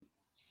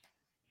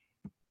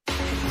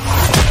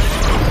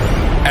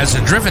As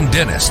a driven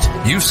dentist,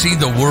 you see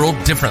the world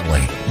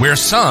differently. Where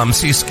some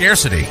see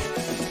scarcity,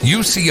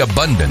 you see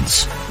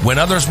abundance. When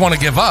others want to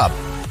give up,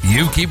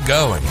 you keep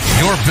going.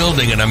 You're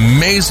building an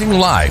amazing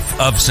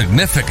life of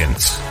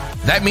significance.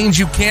 That means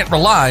you can't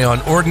rely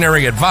on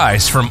ordinary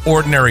advice from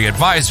ordinary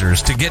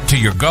advisors to get to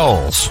your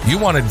goals. You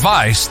want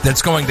advice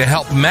that's going to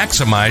help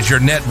maximize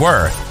your net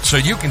worth so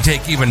you can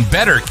take even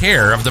better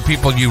care of the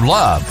people you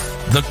love,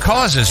 the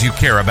causes you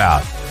care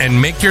about,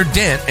 and make your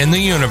dent in the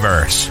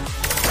universe.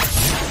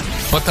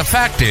 But the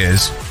fact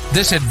is,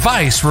 this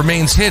advice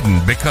remains hidden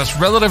because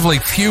relatively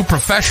few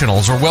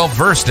professionals are well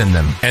versed in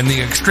them, and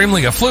the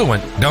extremely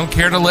affluent don't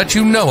care to let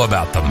you know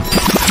about them.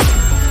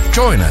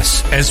 Join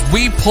us as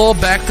we pull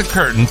back the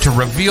curtain to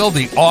reveal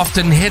the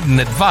often hidden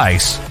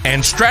advice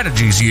and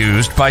strategies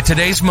used by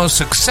today's most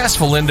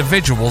successful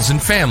individuals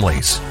and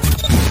families.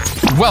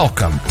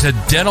 Welcome to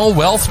Dental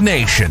Wealth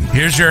Nation.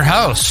 Here's your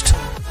host,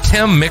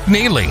 Tim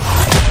McNeely.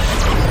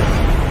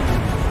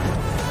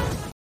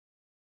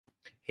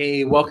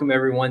 Hey, welcome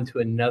everyone to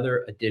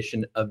another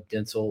edition of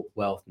Dental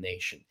Wealth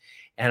Nation.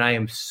 And I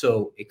am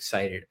so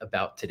excited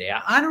about today.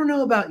 I don't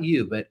know about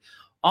you, but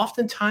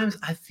oftentimes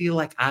I feel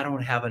like I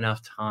don't have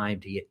enough time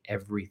to get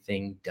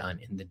everything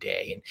done in the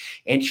day.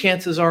 And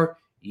chances are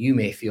you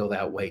may feel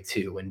that way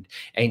too.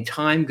 And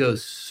time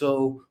goes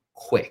so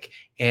quick.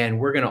 And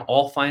we're going to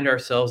all find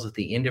ourselves at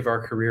the end of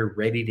our career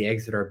ready to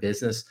exit our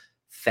business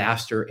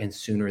faster and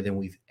sooner than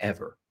we've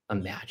ever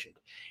imagined.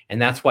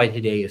 And that's why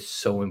today is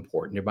so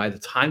important. And by the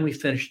time we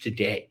finish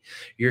today,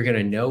 you're going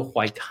to know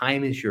why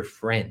time is your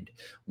friend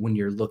when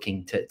you're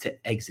looking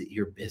to exit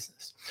your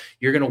business.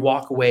 You're going to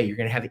walk away. You're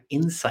going to have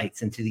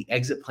insights into the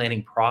exit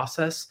planning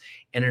process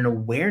and an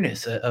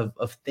awareness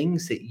of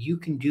things that you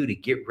can do to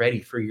get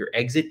ready for your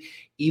exit,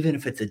 even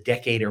if it's a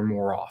decade or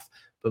more off.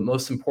 But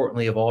most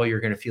importantly of all, you're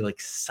going to feel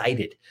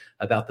excited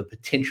about the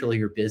potential of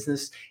your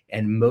business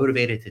and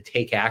motivated to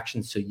take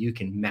action so you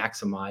can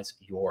maximize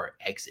your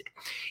exit.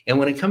 And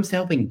when it comes to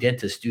helping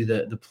dentists do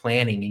the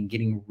planning and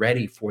getting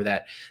ready for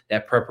that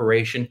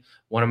preparation,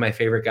 one of my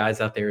favorite guys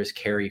out there is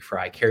Cary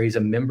Fry. Cary's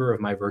a member of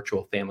my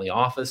virtual family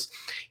office,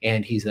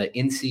 and he's an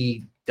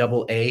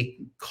NCAA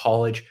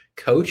college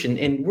coach.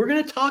 And we're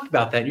going to talk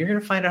about that. And you're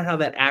going to find out how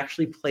that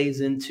actually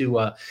plays into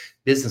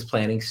business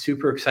planning.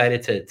 Super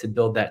excited to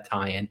build that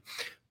tie-in.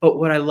 But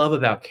what I love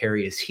about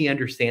Cary is he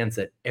understands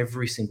that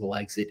every single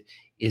exit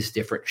is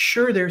different.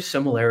 Sure, there's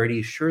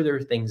similarities. Sure, there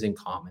are things in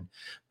common.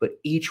 But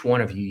each one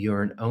of you,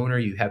 you're an owner.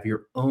 You have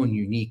your own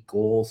unique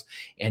goals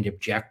and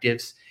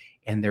objectives,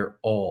 and they're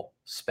all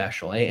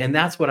special. And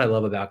that's what I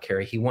love about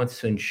Cary. He wants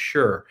to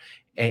ensure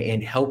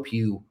and help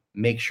you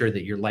make sure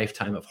that your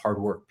lifetime of hard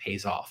work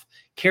pays off.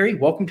 Cary,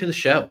 welcome to the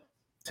show.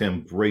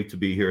 Tim, great to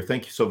be here.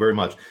 Thank you so very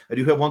much. I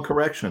do have one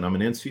correction. I'm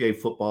an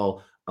NCAA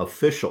football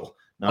official,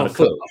 not a coach.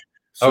 Football.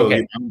 So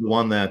okay. I'm the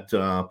one that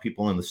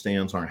people in the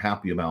stands aren't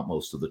happy about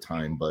most of the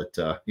time, but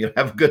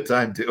have a good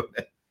time doing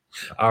it.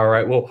 All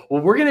right. Well,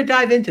 we're going to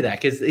dive into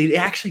that because it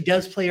actually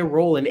does play a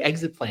role in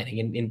exit planning,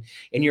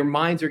 and your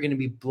minds are going to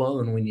be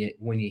blown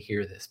when you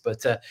hear this.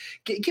 But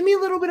give me a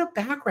little bit of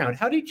background.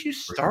 How did you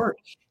start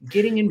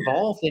getting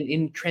involved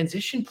in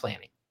transition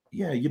planning?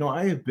 Yeah,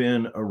 I have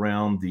been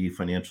around the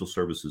financial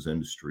services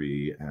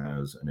industry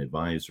as an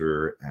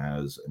advisor,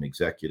 as an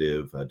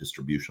executive, a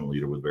distribution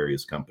leader with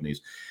various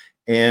companies,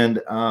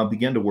 and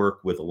began to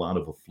work with a lot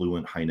of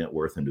affluent, high net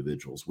worth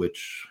individuals,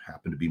 which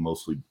happen to be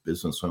mostly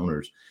business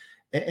owners.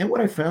 And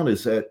what I found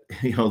is that,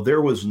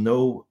 there was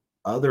no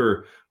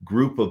other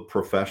group of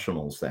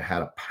professionals that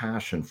had a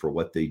passion for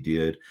what they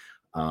did.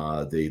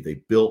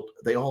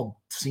 They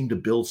all seemed to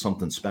build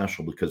something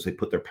special because they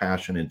put their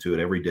passion into it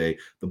every day,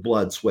 the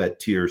blood, sweat,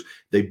 tears.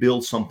 They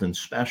build something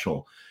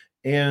special.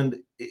 And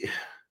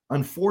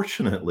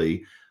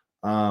unfortunately,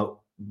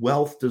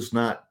 wealth does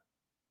not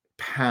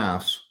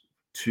pass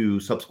to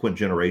subsequent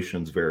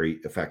generations very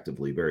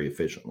effectively, very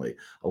efficiently.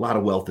 A lot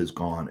of wealth is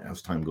gone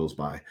as time goes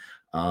by.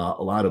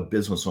 A lot of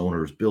business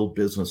owners build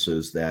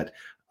businesses that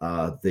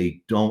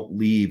they don't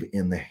leave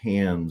in the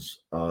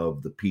hands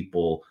of the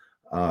people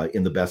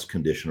in the best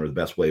condition or the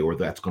best way, or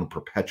that's going to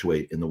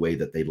perpetuate in the way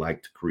that they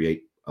like to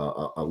create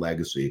a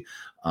legacy.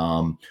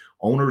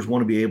 Owners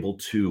want to be able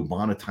to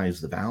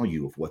monetize the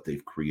value of what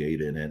they've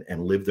created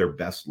and live their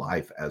best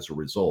life as a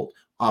result.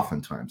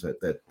 Oftentimes,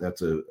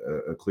 that's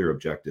a clear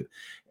objective.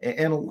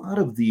 And a lot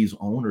of these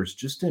owners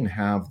just didn't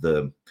have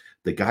the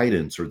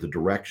guidance or the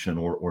direction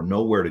or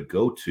know where to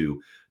go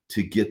to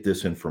get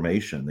this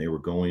information. They were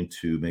going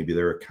to maybe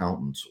their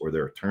accountants or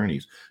their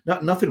attorneys.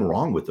 Nothing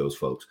wrong with those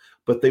folks,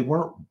 but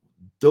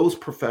those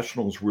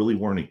professionals really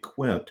weren't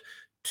equipped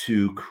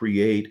to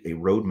create a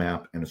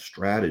roadmap and a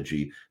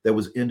strategy that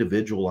was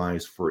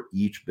individualized for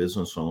each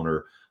business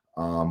owner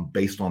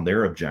based on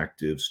their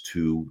objectives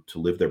to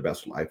live their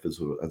best life as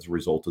a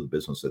result of the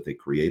business that they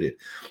created.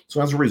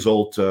 So as a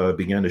result,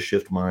 began to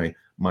shift my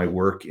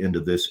work into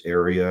this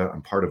area.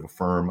 I'm part of a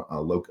firm,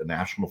 a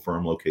national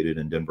firm located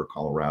in Denver,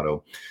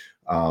 Colorado.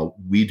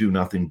 We do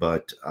nothing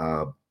but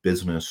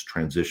business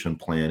transition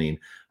planning,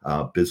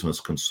 business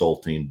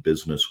consulting,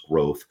 business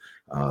growth.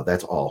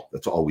 That's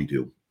all we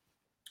do.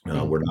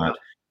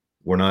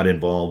 We're not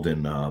involved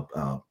in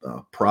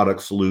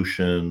product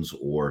solutions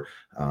or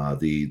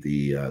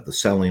the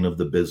selling of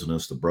the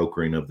business, the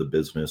brokering of the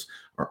business.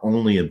 Our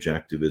only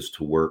objective is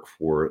to work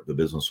for the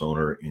business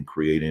owner in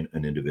creating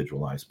an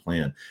individualized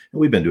plan. And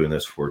we've been doing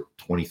this for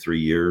 23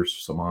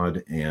 years,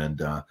 Samad,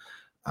 and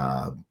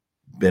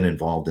been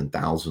involved in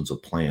thousands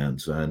of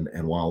plans.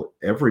 And while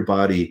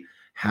everybody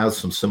has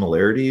some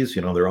similarities,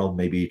 they're all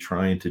maybe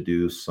trying to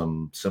do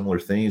some similar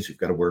things. You've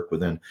got to work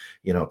within,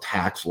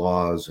 tax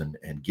laws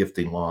and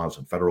gifting laws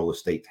and federal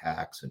estate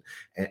tax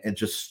and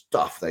just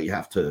stuff that you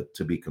have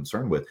to be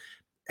concerned with.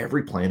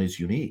 Every plan is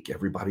unique.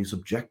 Everybody's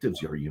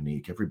objectives are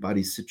unique.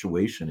 Everybody's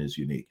situation is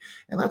unique.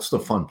 And that's the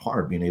fun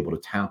part, being able to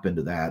tap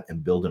into that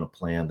and build in a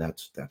plan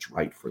that's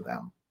right for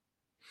them.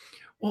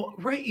 Well,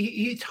 right.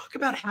 You talk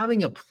about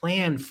having a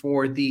plan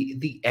for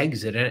the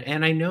exit.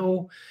 And I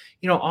know,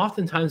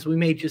 oftentimes we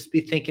may just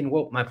be thinking,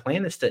 well, my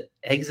plan is to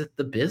exit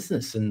the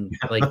business and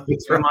like,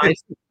 Right.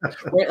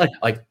 right,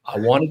 like I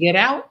want to get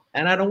out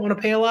and I don't want to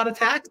pay a lot of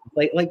tax.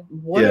 Like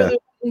what Yeah. other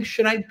things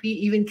should I be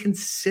even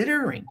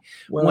considering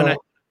when I'm Well,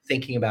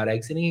 thinking about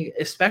exiting,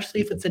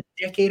 especially if it's a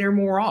decade or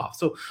more off?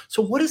 So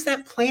what does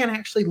that plan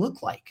actually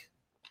look like?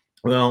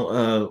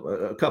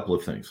 a couple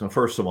of things.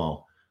 First of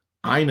all,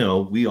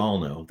 we all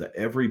know that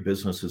every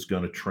business is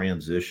going to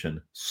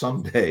transition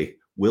someday,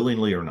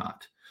 willingly or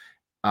not.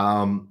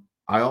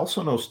 I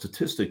also know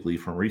statistically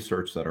from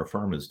research that our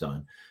firm has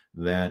done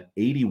that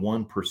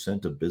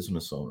 81% of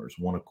business owners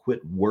want to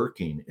quit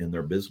working in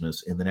their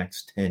business in the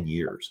next 10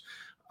 years.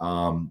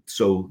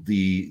 So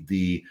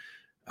the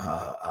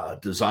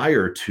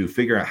desire to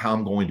figure out how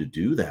I'm going to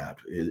do that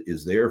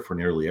is there for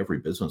nearly every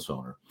business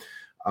owner.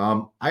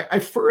 I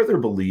further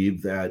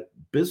believe that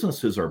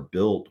businesses are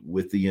built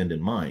with the end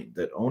in mind,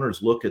 that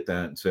owners look at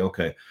that and say,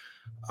 okay,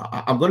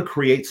 I'm going to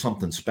create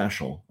something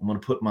special. I'm going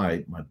to put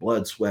my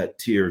blood, sweat,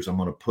 tears. I'm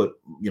going to put,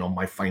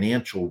 my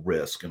financial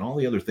risk and all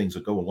the other things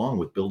that go along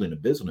with building a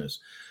business,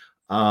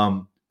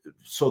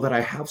 so that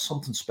I have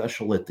something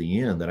special at the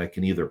end that I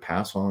can either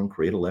pass on,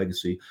 create a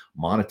legacy,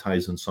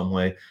 monetize in some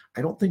way.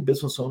 I don't think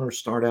business owners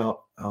start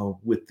out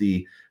with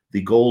the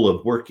goal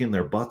of working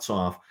their butts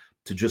off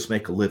to just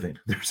make a living.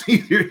 There's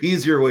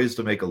easier ways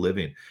to make a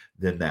living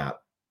than that.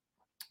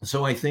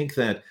 So I think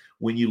that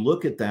when you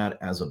look at that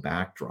as a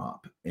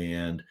backdrop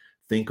and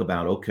think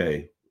about,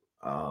 okay,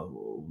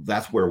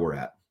 that's where we're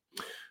at.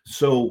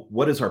 So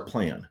what is our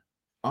plan?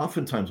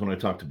 Oftentimes when I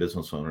talk to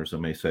business owners, I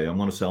may say, I'm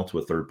going to sell to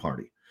a third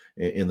party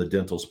in the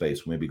dental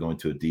space, maybe going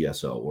to a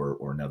DSO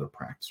or another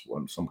practice,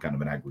 some kind of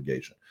an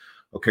aggregation.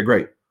 Okay,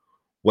 great.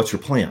 What's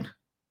your plan?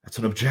 That's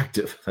an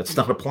objective. That's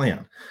not a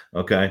plan.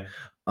 Okay.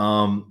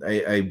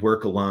 I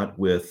work a lot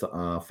with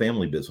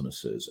family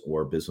businesses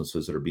or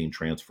businesses that are being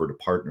transferred to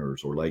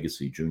partners or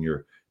legacy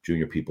junior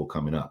people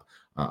coming up.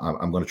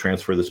 I'm going to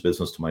transfer this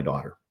business to my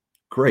daughter.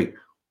 Great.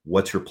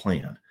 What's your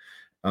plan?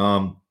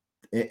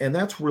 And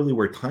that's really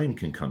where time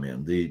can come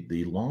in.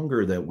 The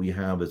longer that we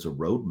have as a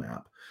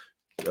roadmap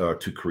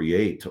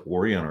to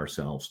orient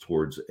ourselves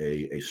towards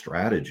a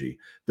strategy,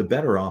 the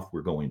better off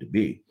we're going to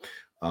be.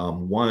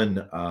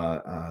 One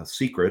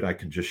secret I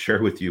can just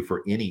share with you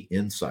for any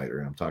insider,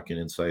 and I'm talking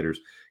insiders,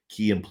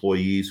 key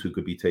employees who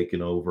could be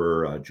taking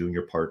over,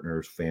 junior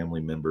partners, family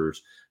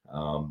members,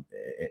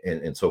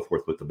 and so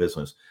forth with the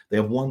business. They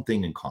have one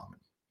thing in common.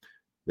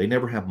 They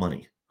never have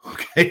money.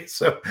 Okay.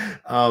 So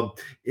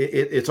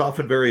it's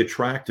often very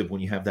attractive when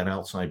you have that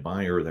outside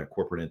buyer or that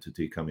corporate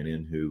entity coming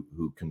in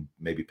who can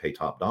maybe pay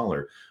top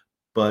dollar.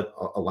 But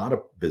a lot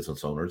of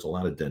business owners, a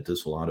lot of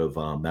dentists, a lot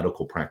of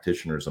medical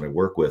practitioners that I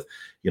work with,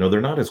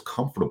 they're not as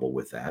comfortable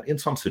with that in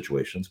some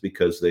situations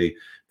because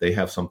they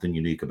have something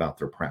unique about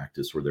their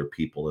practice or their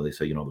people. And they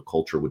say, the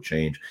culture would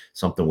change.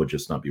 Something would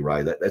just not be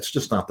right. That's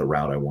just not the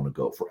route I want to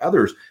go. For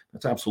others,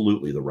 that's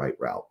absolutely the right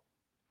route.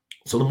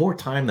 So the more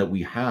time that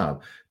we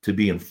have to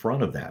be in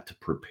front of that, to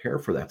prepare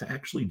for that, to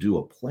actually do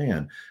a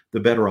plan, the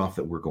better off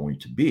that we're going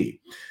to be.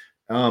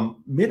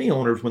 Many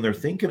owners, when they're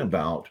thinking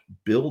about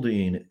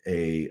building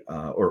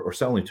or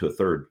selling to a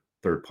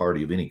third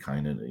party of any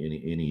kind,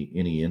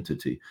 any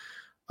entity,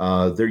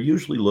 they're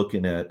usually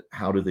looking at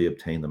how do they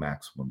obtain the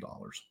maximum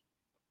dollars.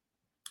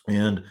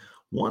 And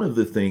one of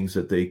the things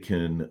that they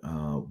can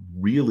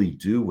really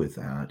do with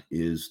that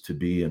is to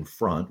be in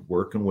front,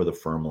 working with a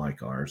firm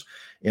like ours,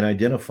 and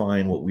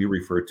identifying what we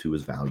refer to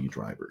as value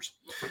drivers.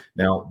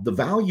 Now, the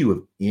value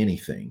of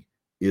anything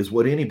is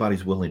what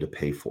anybody's willing to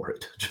pay for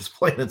it, just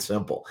plain and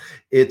simple.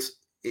 It's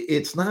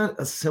not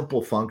a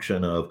simple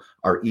function of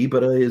our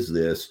EBITDA is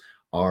this,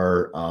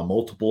 our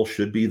multiple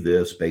should be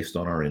this based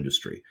on our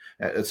industry.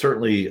 It's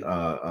certainly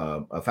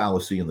a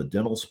fallacy in the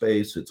dental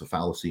space. It's a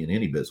fallacy in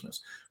any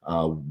business.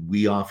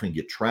 We often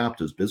get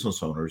trapped as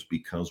business owners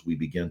because we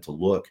begin to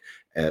look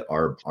at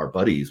our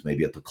buddies,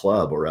 maybe at the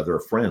club or other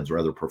friends or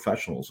other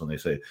professionals, and they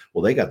say,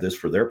 well, they there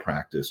for their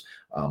practice.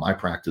 My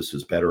practice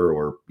is better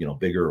or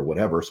bigger or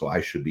whatever, so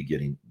I should be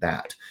getting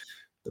that.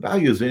 The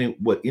value is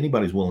what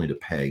anybody's willing to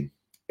pay,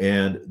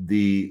 and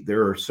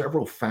there are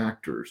several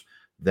factors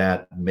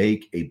that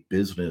make a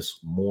business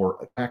more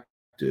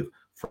attractive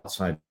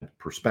outside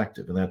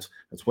perspective. And that's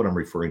what I'm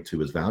referring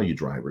to as value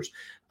drivers.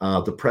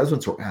 The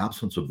presence or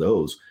absence of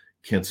those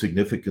can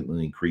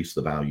significantly increase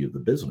the value of the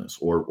business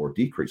or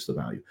decrease the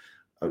value.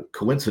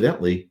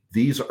 Coincidentally,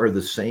 these are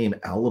the same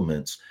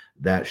elements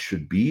that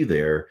should be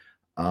there,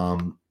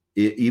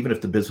 even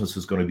if the business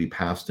is going to be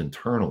passed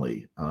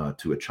internally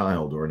to a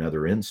child or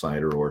another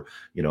insider or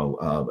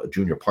a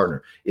junior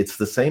partner. It's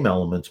the same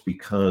elements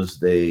because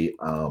they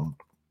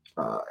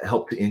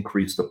help to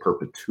increase the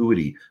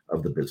perpetuity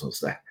of the business,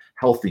 the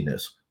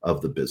healthiness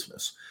of the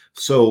business.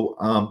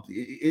 So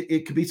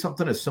it could be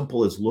something as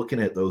simple as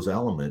looking at those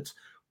elements,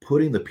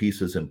 putting the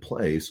pieces in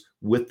place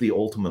with the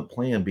ultimate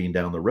plan being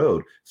down the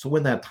road. So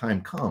when that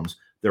time comes,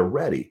 they're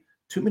ready.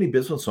 Too many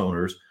business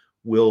owners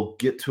will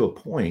get to a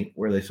point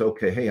where they say,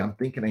 okay, hey, I'm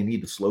thinking I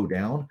need to slow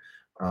down.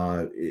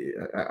 I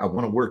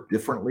want to work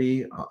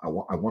differently. I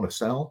want to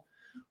sell.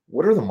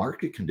 What are the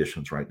market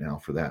conditions right now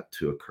for that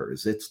to occur?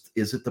 Is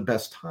it the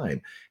best time?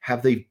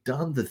 Have they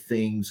done the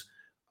things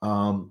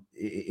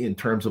in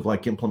terms of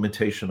like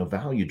implementation of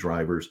value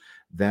drivers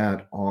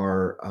that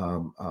are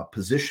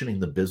positioning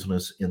the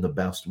business in the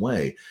best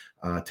way,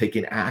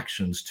 taking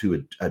actions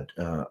to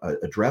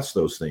address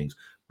those things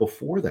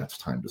before that's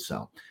time to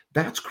sell?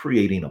 That's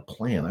creating a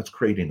plan. That's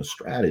creating a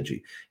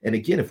strategy. And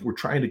again, if we're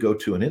trying to go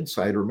to an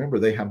insider, remember,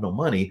 they have no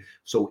money.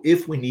 So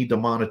if we need to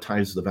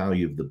monetize the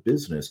value of the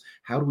business,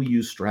 how do we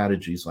use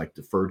strategies like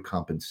deferred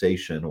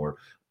compensation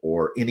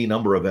or any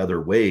number of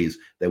other ways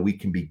that we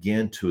can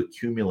begin to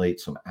accumulate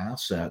some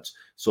assets,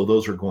 so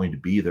those are going to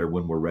be there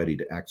when we're ready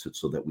to exit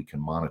so that we can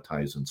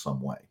monetize in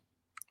some way?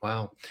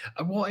 Wow.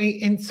 Well,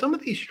 and some of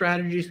these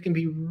strategies can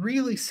be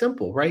really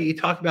simple, right? You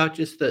talk about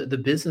just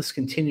the business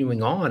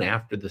continuing on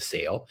after the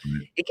sale.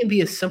 Right. It can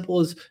be as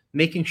simple as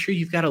making sure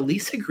you've got a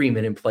lease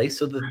agreement in place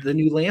so that the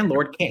new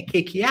landlord can't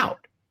kick you out.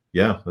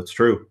 Yeah, that's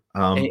true.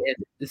 And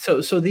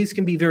so these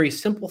can be very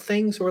simple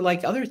things, or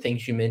like other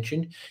things you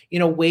mentioned,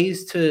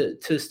 ways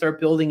to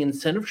start building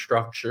incentive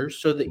structures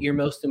so that your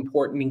most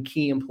important and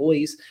key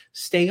employees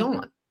stay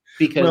on,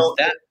 because Well,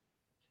 that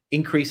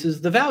increases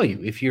the value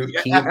if your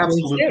yeah, key employees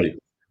stay. absolutely.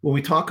 When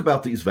we talk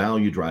about these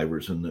value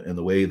drivers and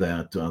the way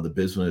that the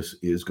business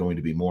is going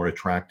to be more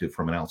attractive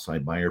from an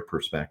outside buyer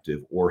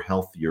perspective or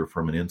healthier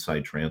from an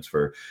inside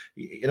transfer,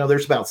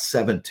 there's about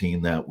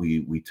 17 that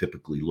we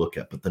typically look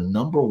at. But the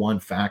number one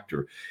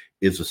factor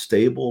is a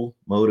stable,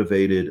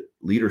 motivated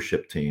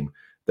leadership team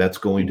that's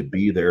going to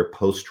be there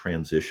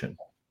post-transition.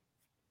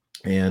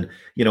 And,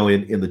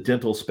 in the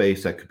dental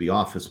space, that could be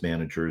office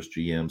managers,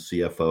 GM,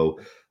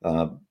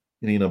 CFO,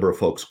 any number of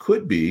folks,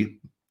 could be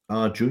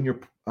junior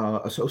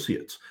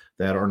associates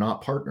that are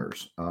not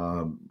partners.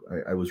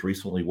 I was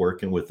recently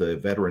working with a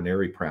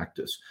veterinary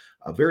practice,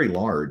 very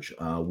large,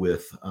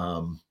 with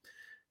I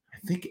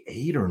think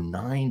 8 or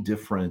 9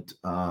 different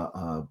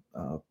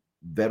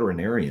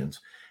veterinarians,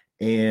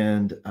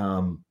 and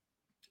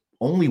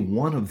only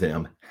one of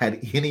them had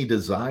any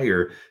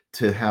desire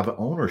to have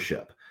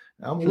ownership.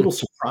 I'm a little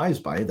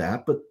surprised by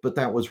that, but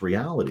that was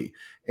reality.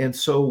 And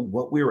so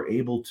what we were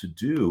able to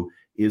do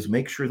is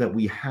make sure that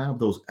we have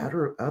those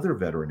other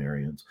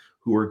veterinarians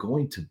who are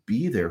going to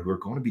be there, who are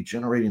going to be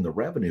generating the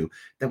revenue,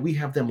 that we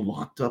have them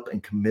locked up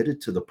and committed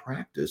to the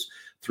practice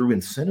through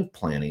incentive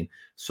planning,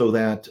 so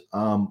that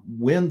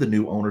when the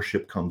new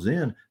ownership comes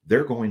in,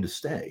 they're going to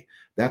stay.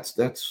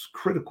 That's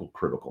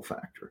critical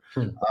factor.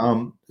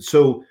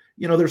 So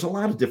there's a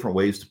lot of different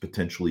ways to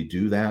potentially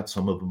do that.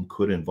 Some of them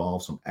could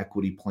involve some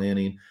equity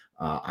planning.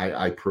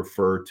 I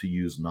prefer to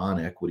use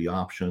non-equity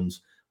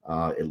options,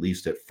 at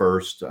least at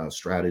first.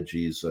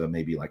 Strategies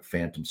maybe like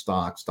phantom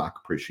stock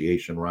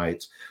appreciation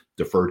rights,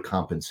 deferred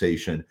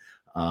compensation,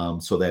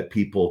 so that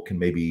people can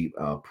maybe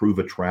prove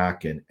a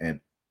track and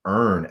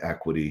earn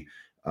equity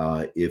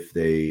if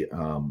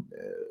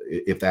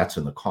that's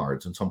in the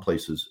cards. In some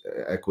places,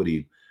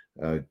 equity,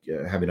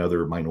 having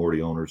other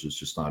minority owners, is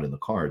just not in the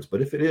cards.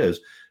 But if it is,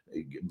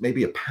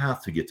 maybe a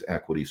path to get to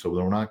equity, so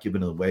we're not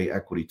giving away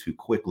equity too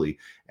quickly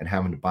and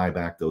having to buy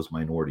back those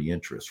minority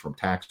interests from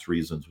tax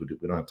reasons. We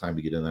don't have time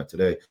to get into that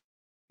today.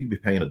 You'd be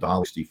paying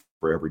 $1.60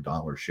 for every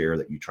dollar share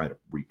that you try to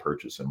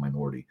repurchase in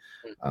minority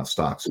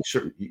stocks.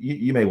 Sure,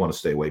 you may want to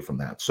stay away from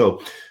that.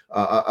 So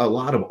a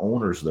lot of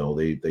owners, though,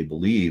 they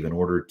believe in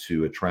order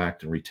to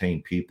attract and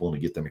retain people and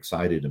to get them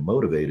excited and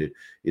motivated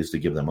is to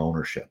give them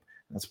ownership.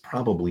 That's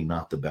probably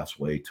not the best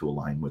way to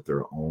align with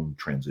their own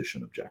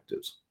transition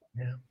objectives.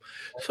 Yeah.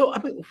 So,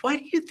 why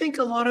do you think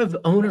a lot of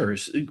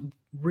owners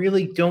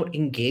really don't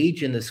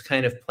engage in this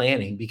kind of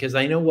planning? Because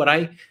I know what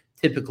I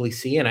typically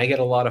see, and I get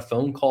a lot of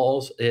phone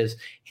calls, is,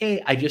 hey,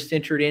 I just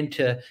entered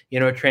into,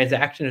 a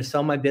transaction to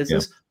sell my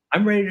business. Yeah.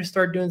 I'm ready to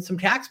start doing some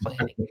tax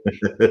planning.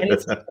 And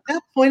at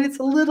that point, it's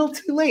a little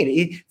too late.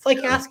 It's like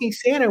asking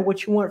Santa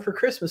what you want for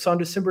Christmas on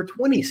December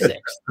 26th.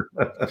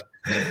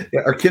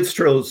 Yeah, our kids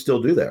still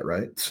do that,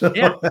 right? So,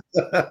 yeah.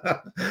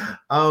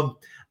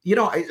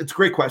 It's a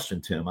great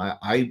question, Tim.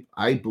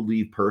 I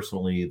believe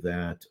personally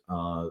that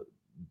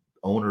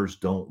owners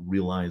don't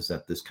realize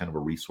that this kind of a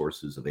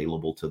resource is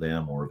available to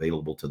them,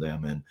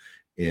 and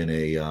in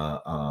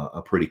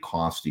a pretty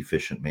cost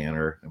efficient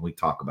manner. And we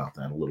talk about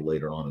that a little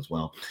later on as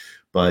well.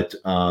 But,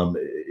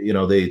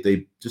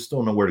 they just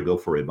don't know where to go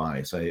for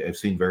advice. I've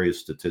seen various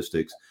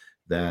statistics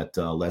that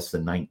less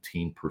than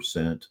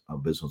 19%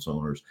 of business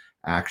owners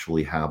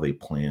actually have a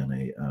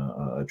plan,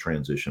 a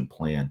transition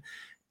plan.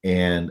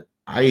 And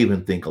I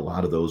even think a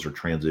lot of those are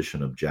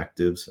transition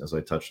objectives, as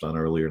I touched on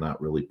earlier,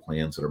 not really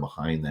plans that are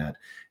behind that.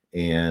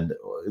 And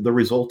the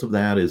result of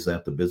that is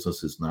that the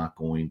business is not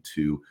going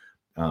to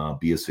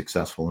be as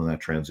successful in that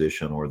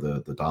transition, or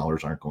the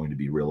dollars aren't going to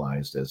be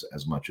realized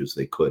as much as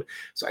they could.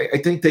 So I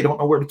think they don't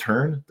know where to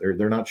turn.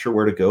 They're not sure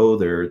where to go.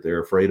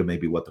 They're afraid of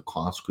maybe what the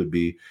cost could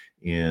be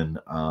in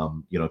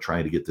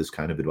trying to get this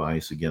kind of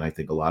advice. Again, I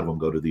think a lot of them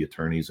go to the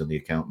attorneys and the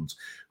accountants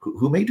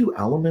who may do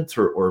elements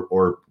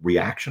or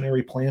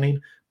reactionary planning,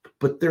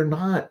 but they're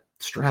not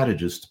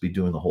strategists to be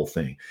doing the whole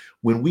thing.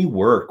 When we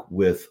work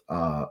with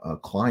a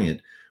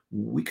client,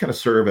 we kind of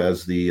serve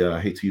as I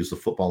hate to use the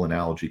football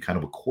analogy, kind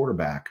of a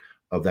quarterback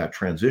of that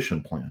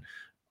transition plan.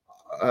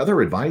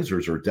 Other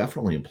advisors are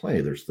definitely in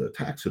play. There's the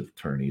tax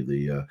attorney,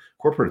 the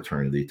corporate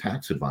attorney, the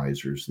tax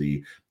advisors,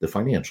 the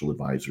financial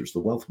advisors, the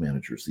wealth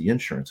managers, the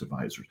insurance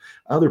advisors,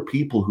 other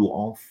people who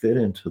all fit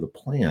into the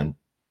plan.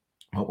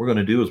 What we're going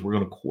to do is we're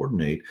going to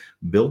coordinate,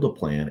 build a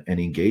plan, and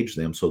engage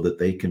them so that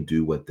they can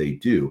do what they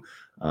do.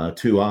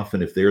 Too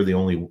often, if they're the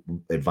only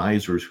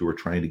advisors who are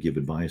trying to give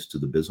advice to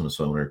the business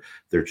owner,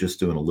 they're just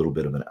doing a little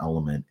bit of an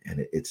element,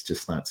 and it's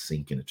just not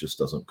sinking. It just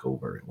doesn't go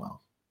very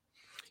well.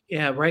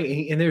 Yeah,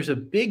 right. And there's a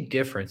big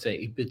difference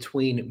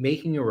between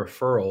making a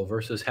referral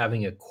versus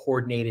having a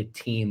coordinated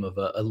team of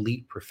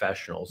elite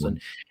professionals.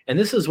 And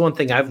this is one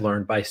thing I've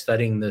learned by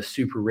studying the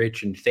super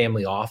rich and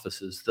family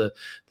offices.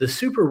 The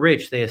super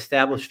rich, they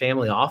establish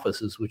family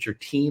offices, which are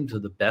teams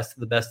of the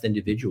best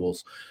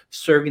individuals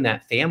serving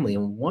that family.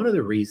 And one of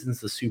the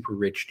reasons the super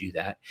rich do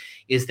that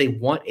is they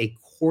want a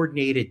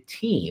coordinated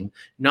team,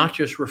 not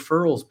just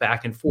referrals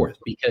back and forth,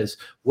 because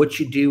what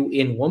you do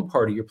in one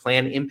part of your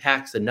plan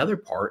impacts another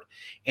part.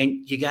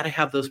 And you got to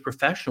have those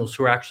professionals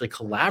who are actually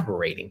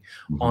collaborating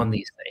on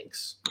these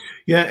things.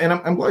 Yeah, and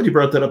I'm glad you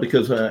brought that up,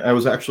 because I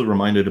was actually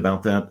reminded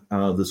about that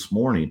this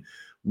morning.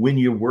 When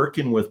you're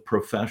working with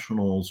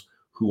professionals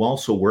who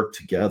also work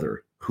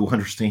together, who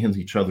understands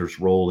each other's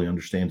role, they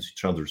understand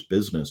each other's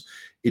business,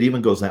 it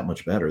even goes that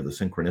much better. The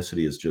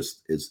synchronicity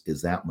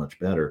is that much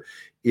better.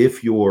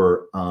 If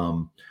you're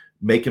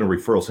making a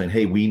referral saying,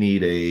 hey, we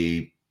need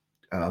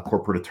a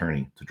corporate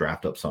attorney to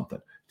draft up something.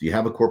 Do you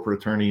have a corporate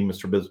attorney,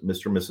 Mr.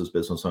 Mrs.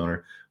 Business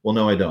Owner? Well,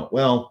 no, I don't.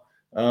 Well,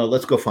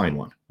 let's go find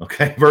one.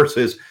 Okay.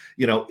 Versus,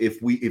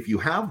 if you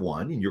have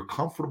one and you're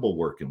comfortable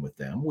working with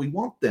them, we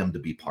want them to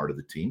be part of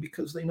the team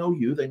because they know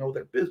you, they know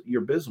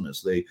your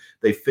business,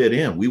 they fit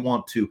in. We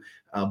want to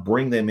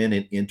bring them in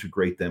and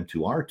integrate them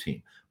to our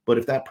team. But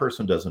if that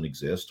person doesn't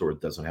exist, or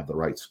doesn't have the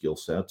right skill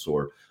sets,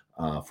 or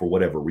for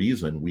whatever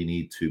reason we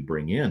need to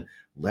bring in,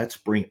 let's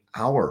bring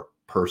our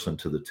person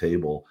to the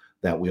table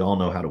that we all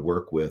know how to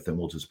work with, and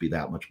we'll just be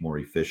that much more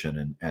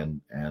efficient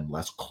and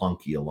less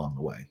clunky along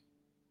the way.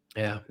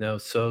 Yeah, no,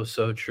 so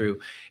true.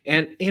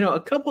 And a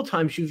couple of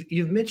times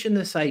you've mentioned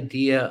this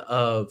idea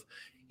of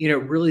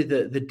really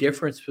the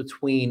difference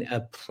between a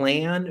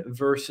plan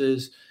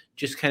versus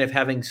just kind of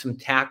having some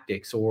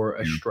tactics or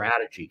a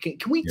strategy.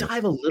 Can we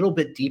dive a little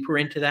bit deeper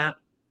into that?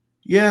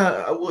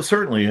 Yeah, well,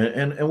 certainly.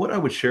 And what I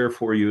would share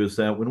for you is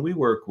that when we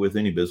work with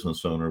any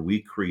business owner, we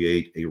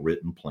create a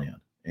written plan,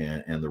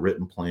 and the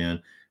written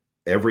plan,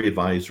 every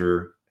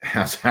advisor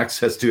has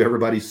access to,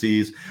 everybody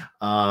sees.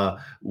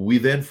 We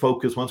then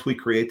focus, once we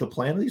create the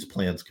plan, these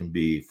plans can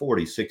be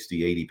 40,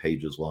 60, 80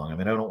 pages long. I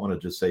mean, I don't want to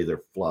just say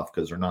they're fluff,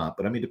 because they're not,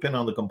 but I mean, depending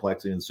on the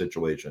complexity of the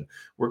situation,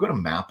 we're going to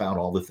map out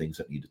all the things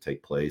that need to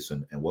take place,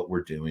 and what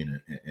we're doing,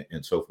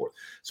 and so forth.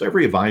 So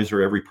every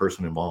advisor, every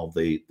person involved,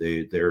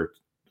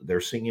 they're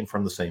singing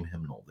from the same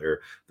hymnal.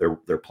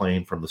 They're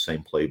playing from the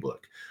same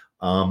playbook.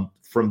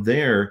 From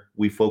there,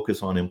 we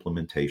focus on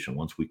implementation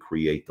once we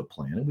create the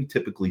plan. And we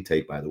typically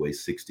take, by the way,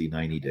 60,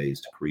 90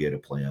 days to create a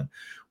plan.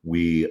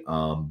 We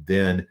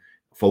then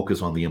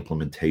focus on the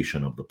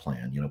implementation of the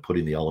plan,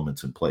 putting the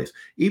elements in place.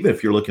 Even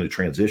if you're looking to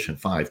transition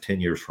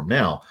 5-10 years from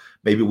now,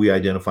 maybe we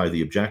identify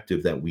the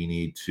objective that we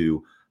need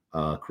to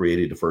create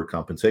a deferred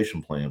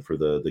compensation plan for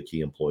the key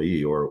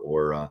employee,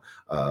 or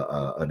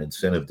an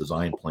incentive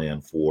design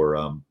plan for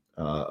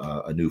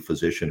a new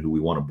physician who we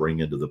want to bring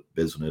into the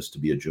business to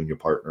be a junior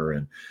partner,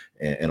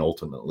 and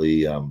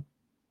ultimately a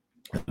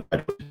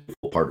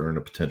partner and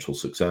a potential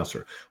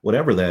successor.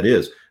 Whatever that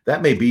is,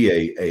 that may be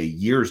a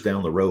years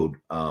down the road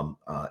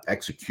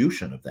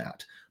execution of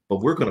that.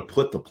 But we're going to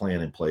put the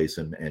plan in place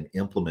and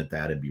implement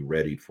that and be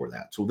ready for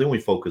that. So then we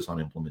focus on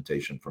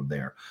implementation from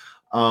there.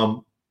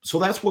 So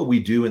that's what we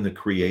do in the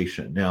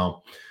creation.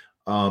 Now,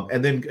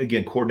 and then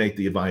again, coordinate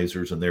the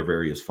advisors and their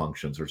various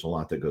functions. There's a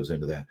lot that goes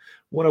into that.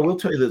 What I will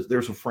tell you is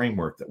there's a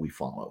framework that we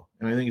follow.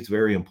 And I think it's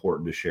very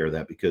important to share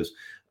that, because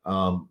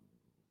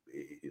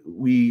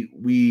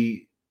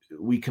we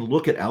we can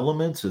look at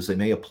elements as they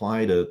may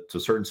apply to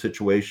certain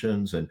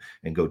situations and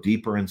go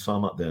deeper in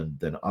some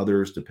than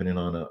others, depending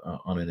on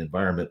an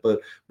environment.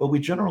 But we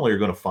generally are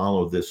going to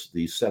follow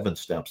these 7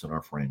 steps in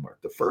our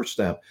framework. The first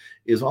step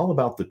is all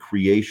about the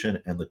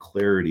creation and the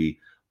clarity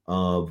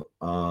of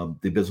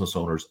the business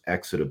owner's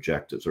exit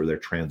objectives or their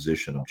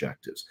transition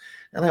objectives.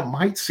 And that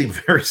might seem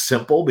very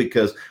simple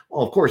because,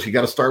 well, of course, you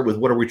got to start with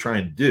what are we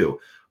trying to do?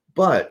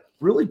 But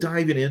really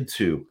diving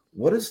into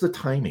what is the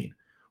timing?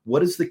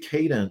 What is the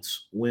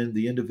cadence when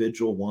the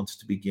individual wants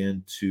to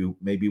begin to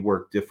maybe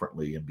work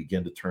differently and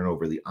begin to turn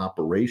over the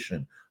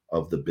operation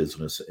of the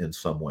business in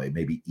some way,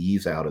 maybe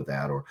ease out of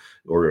that, or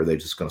are they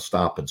just going to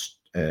stop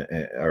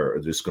or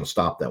just going to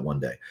stop that one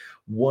day?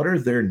 What are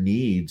their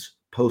needs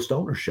post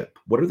ownership?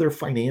 What are their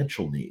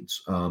financial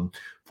needs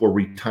for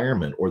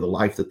retirement or the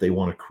life that they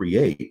want to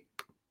create?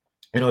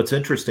 It's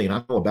interesting.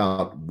 I know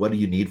about what do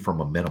you need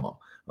from a minimum.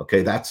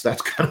 Okay, that's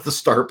kind of the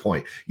start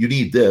point. You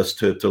need this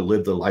to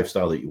live the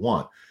lifestyle that you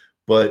want.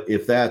 But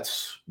if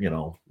that's,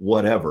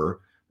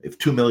 whatever, if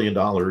 $2 million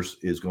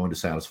is going to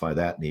satisfy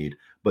that need,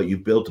 but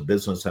you've built a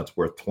business that's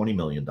worth $20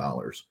 million,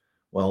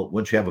 well,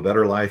 wouldn't you have a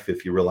better life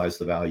if you realize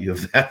the value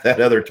of that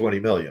other 20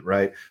 million,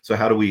 right? So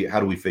how do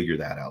we figure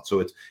that out?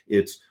 So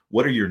it's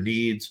what are your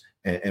needs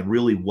and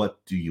really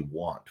what do you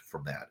want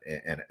from that?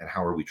 And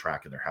how are we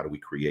tracking there? How do we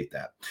create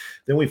that?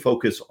 Then we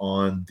focus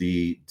on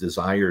the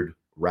desired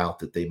route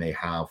that they may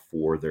have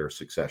for their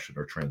succession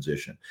or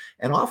transition.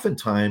 And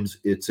oftentimes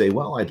it's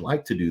well, I'd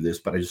like to do this,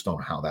 but I just don't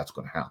know how that's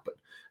going to happen.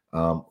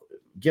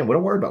 Again, we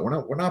don't worry about,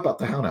 we're not about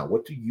the how now.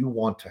 What do you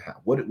want to have?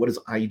 What is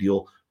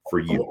ideal for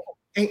you?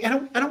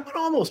 And I want to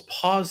almost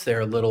pause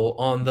there a little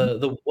on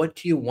the what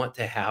do you want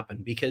to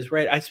happen? Because,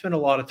 right, I spend a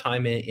lot of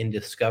time in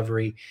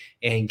discovery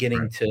and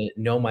getting Right. to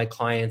know my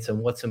clients and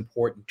what's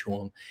important to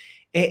them.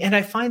 And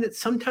I find that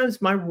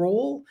sometimes my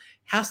role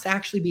has to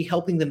actually be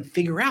helping them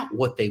figure out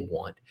what they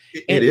want.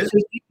 It is. So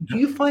do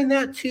you find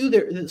that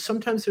too?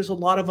 Sometimes there's a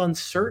lot of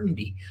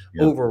uncertainty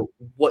Yeah. over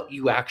what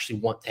you actually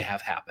want to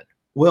have happen.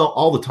 Well,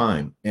 all the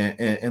time.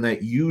 And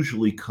that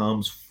usually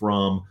comes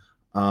from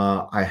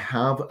I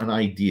have an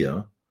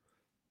idea,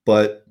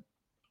 but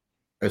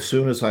as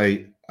soon as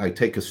I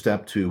take a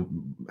step to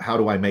how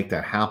do I make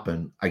that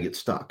happen, I get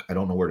stuck. I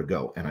don't know where to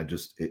go. And I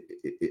just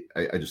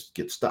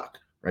get stuck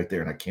right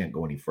there and I can't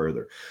go any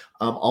further.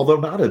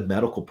 Although not a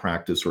medical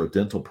practice or a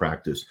dental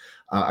practice,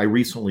 I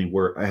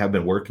have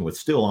been working with,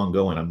 still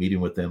ongoing. I'm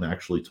meeting with them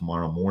actually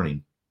tomorrow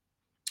morning,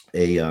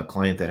 a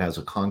client that has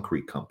a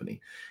concrete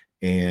company.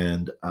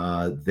 And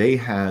they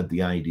had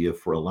the idea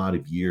for a lot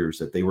of years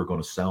that they were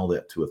going to sell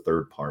that to a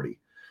third party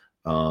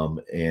and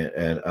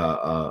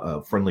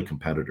a friendly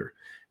competitor.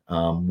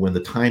 When the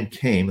time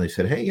came, they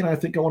said, hey, I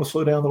think I want to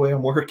slow down the way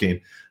I'm working.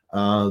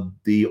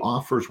 The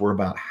offers were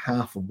about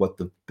half of what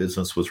the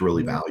business was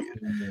really valued.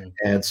 Mm-hmm.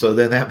 And so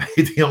then that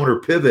made the owner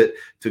pivot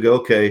to go,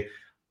 okay,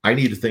 I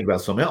need to think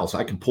about something else.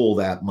 I can pull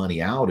that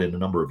money out in a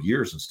number of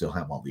years and still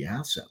have all the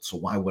assets. So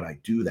why would I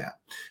do that?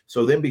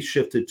 So then be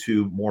shifted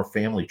to more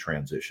family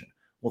transition.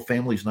 Well,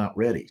 family's not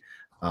ready.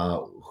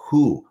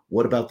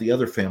 What about the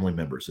other family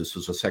members? This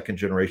is a second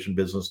generation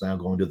business now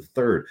going to the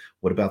third.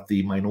 What about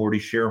the minority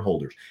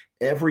shareholders?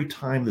 Every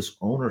time this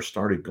owner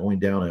started going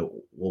down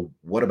well,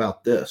 what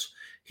about this?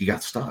 He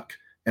got stuck.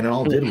 And it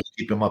all did was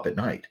keep him up at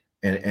night.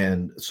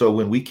 And so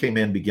when we came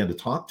in, began to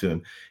talk to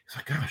him, he's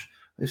like, gosh,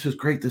 this is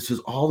great. This is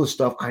all the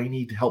stuff I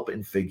need help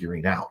in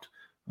figuring out.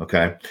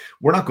 Okay.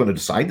 We're not going to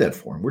decide that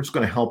for him. We're just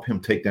going to help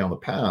him take down the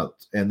path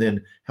and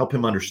then help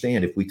him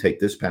understand if we take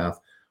this path,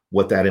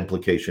 what that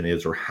implication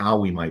is or how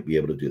we might be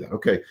able to do that.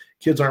 Okay.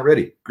 Kids aren't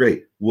ready.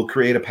 Great. We'll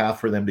create a path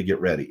for them to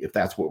get ready if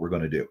that's what we're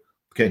going to do.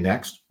 Okay.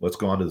 Next, let's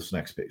go on to this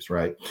next piece.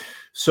 Right.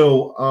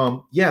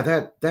 So,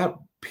 that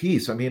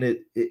piece, I mean,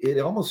 it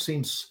almost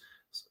seems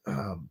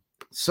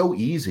so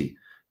easy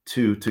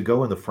to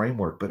go in the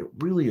framework, but it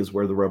really is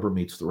where the rubber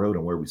meets the road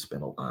and where we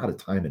spend a lot of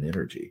time and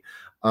energy.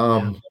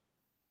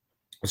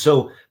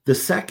 So the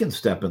second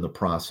step in the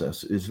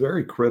process is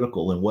very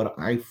critical and what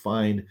I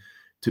find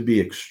to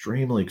be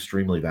extremely,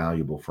 extremely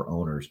valuable for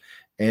owners.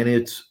 And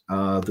it's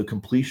the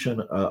completion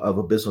of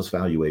a business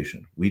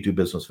valuation. We do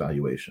business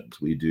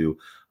valuations. We do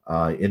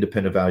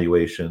independent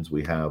valuations.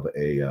 We have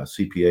a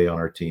CPA on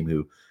our team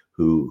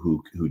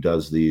who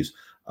does these.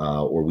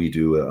 Or we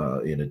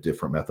do in a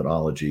different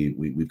methodology.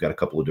 We've got a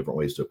couple of different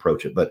ways to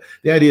approach it. But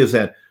the idea is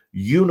that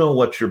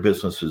what your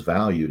business is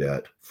valued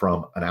at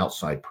from an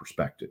outside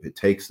perspective. It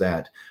takes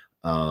that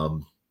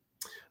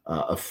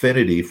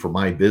affinity for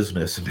my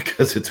business, and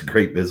because it's a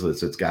great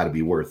business, it's got to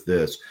be worth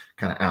this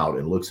kind of out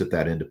and looks at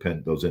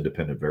those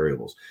independent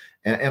variables.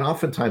 And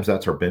oftentimes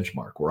that's our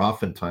benchmark. We're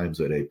oftentimes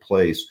at a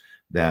place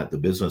that the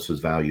business is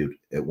valued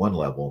at one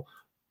level,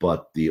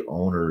 but the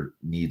owner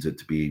needs it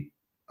to be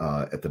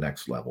at the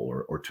next level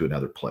or to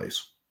another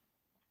place.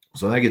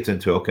 So that gets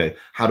into, okay,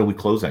 how do we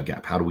close that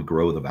gap? How do we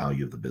grow the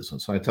value of the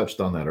business? So I touched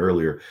on that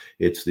earlier.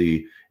 It's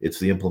the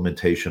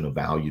implementation of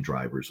value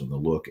drivers and the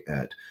look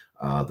at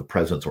the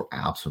presence or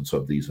absence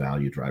of these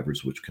value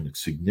drivers, which can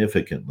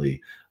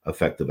significantly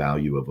affect the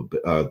value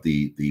of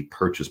the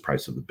purchase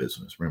price of the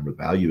business. Remember,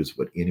 value is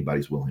what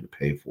anybody's willing to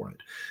pay for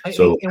it.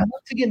 So And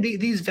once again,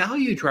 these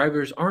value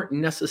drivers aren't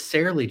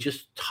necessarily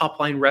just top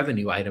line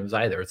revenue items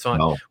either. It's not,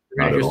 no,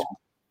 we're not going at to just, all.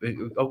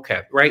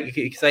 okay, right?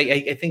 Because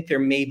I think there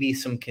may be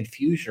some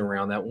confusion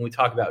around that when we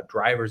talk about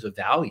drivers of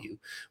value.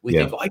 We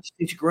Yeah. think, oh, I just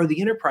need to grow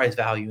the enterprise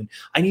value, and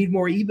I need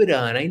more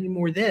EBITDA, and I need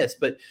more this.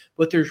 But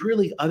there's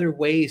really other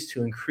ways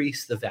to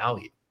increase the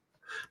value.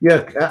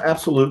 Yeah,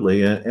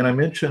 absolutely. And I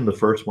mentioned the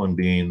first one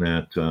being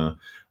that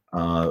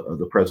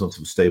the presence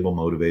of stable,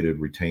 motivated,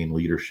 retained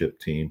leadership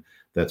team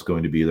that's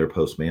going to be their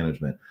post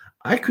management.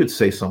 I could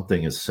say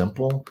something as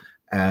simple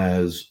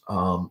as,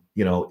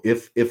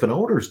 if an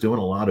owner is doing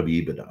a lot of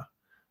EBITDA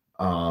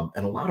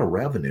and a lot of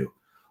revenue,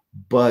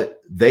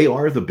 but they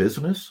are the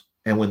business,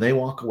 and when they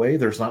walk away,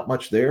 there's not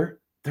much there.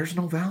 There's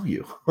no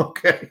value.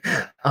 Okay.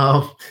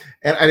 And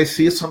I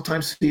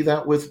sometimes see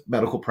that with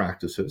medical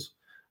practices.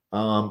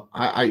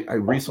 I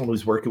recently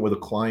was working with a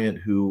client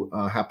who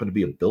happened to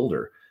be a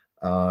builder.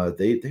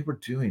 They were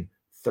doing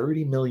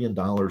 $30 million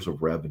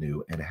of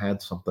revenue and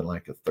had something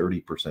like a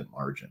 30%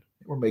 margin.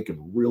 They were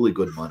making really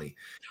good money.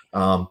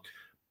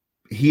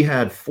 He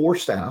had 4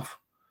 staff.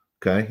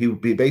 Okay.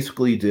 He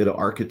basically did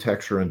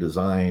architecture and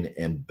design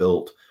and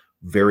built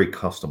very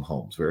custom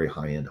homes, very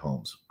high-end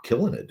homes,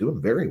 killing it, doing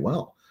very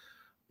well.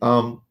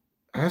 I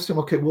asked him,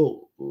 okay,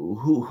 well,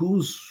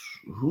 who's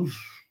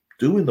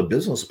doing the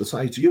business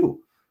besides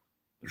you?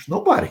 There's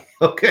nobody.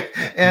 Okay.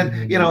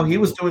 And, he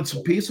was doing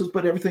some pieces,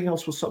 but everything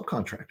else was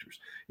subcontractors.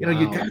 You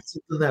Wow. got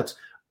something that's,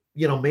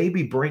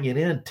 maybe bringing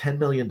in $10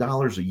 million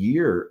a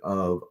year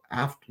of,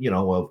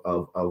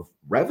 of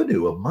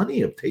revenue, of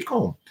money, of take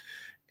home.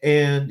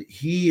 And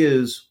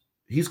he's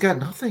got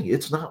nothing.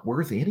 It's not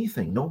worth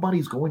anything.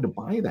 Nobody's going to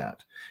buy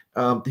that.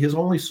 His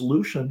only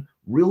solution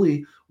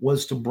really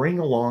was to bring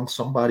along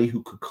somebody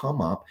who could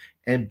come up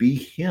and be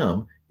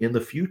him in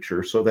the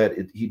future, so that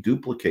he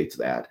duplicates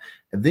that,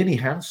 and then he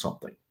has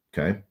something.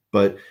 Okay,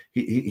 but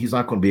he's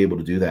not going to be able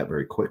to do that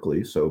very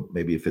quickly. So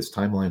maybe if his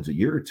timeline's a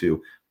year or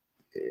two,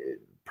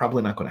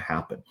 probably not going to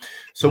happen.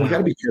 So we got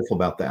to be careful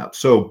about that.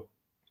 So,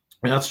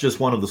 and that's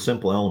just one of the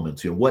simple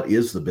elements. What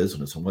is the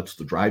business, and what's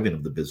the driving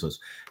of the business,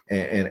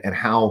 and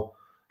how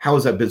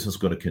is that business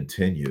going to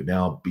continue?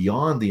 Now,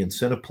 beyond the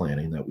incentive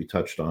planning that we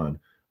touched on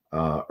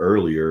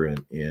earlier,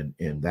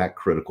 and that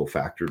critical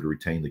factor to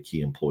retain the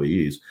key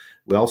employees,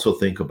 we also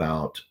think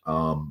about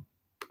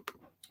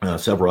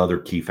several other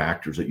key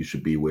factors that you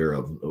should be aware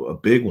of. A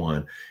big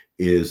one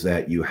is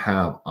that you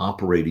have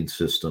operating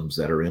systems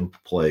that are in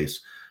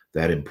place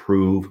that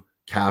improve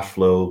cash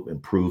flow,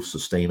 improve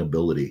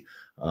sustainability.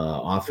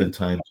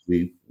 Oftentimes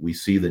we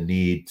see the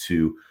need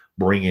to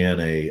bring in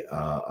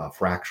a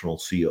fractional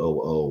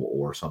COO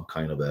or some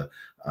kind of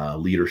a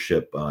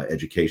leadership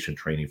education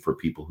training for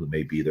people who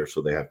may be there,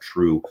 so they have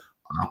true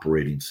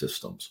operating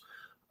systems.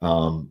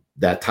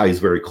 That ties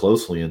very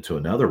closely into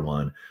another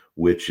one,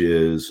 which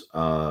is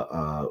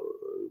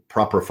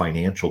proper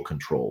financial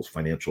controls,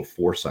 financial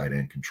foresight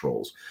and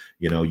controls.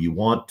 You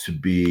want to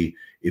be,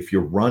 if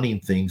you're running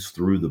things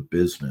through the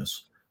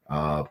business,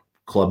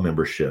 club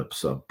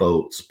memberships,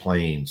 boats,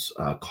 planes,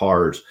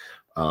 cars,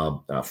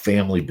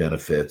 family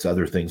benefits,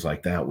 other things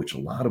like that, which a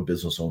lot of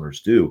business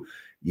owners do.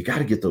 You got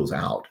to get those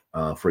out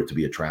for it to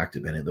be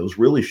attractive. And those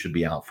really should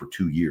be out for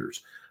 2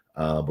 years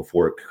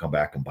before it can come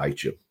back and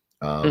bite you.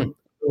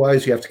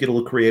 Otherwise, you have to get a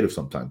little creative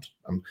sometimes.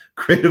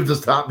 Creative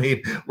does not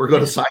mean we're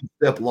going to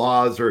sidestep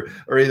laws or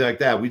anything like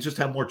that. We just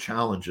have more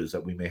challenges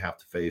that we may have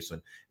to face,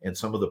 and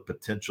some of the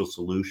potential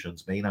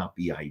solutions may not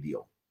be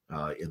ideal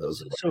in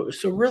those.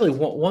 So really,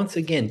 once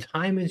again,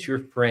 time is your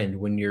friend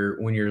when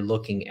you're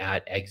looking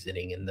at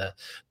exiting, and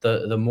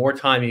the more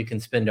time you can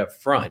spend up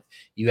front,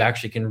 you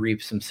actually can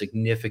reap some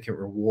significant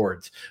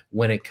rewards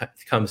when it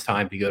comes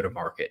time to go to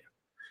market.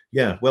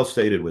 Yeah, well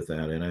stated with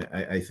that. And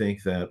I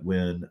think that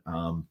when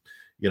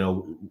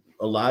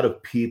a lot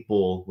of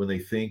people, when they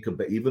think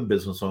about, even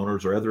business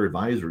owners or other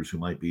advisors who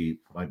might be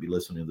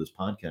listening to this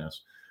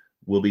podcast,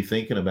 will be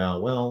thinking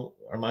about, well,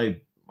 are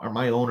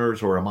my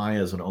owners, or am I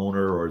as an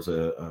owner or as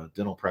a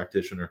dental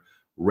practitioner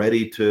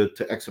ready to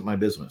exit my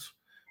business?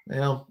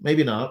 Well,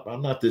 maybe not.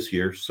 I'm not this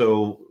year.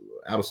 So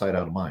out of sight,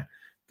 out of mind.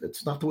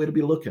 That's not the way to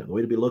be looking. The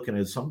way to be looking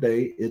is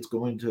someday it's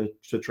going to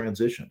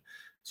transition.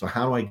 So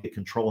how do I get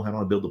control? How do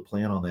I build a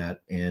plan on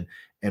that, and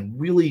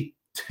really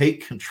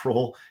take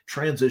control,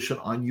 transition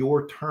on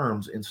your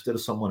terms instead of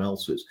someone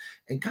else's?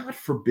 And God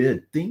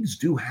forbid, things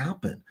do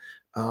happen.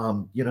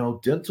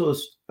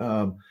 Dentists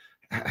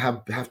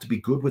have to be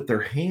good with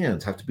their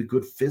hands, have to be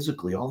good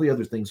physically, all the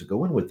other things that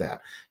go in with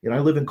that. I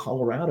live in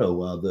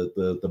Colorado.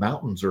 The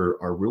mountains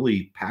are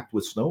really packed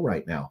with snow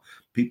right now.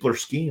 People are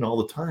skiing all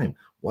the time.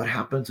 What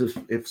happens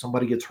if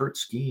somebody gets hurt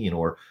skiing,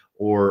 or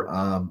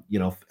or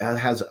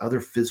has other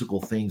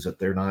physical things that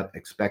they're not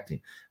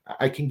expecting.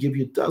 I can give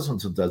you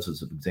dozens and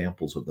dozens of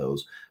examples of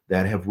those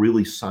that have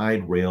really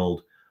side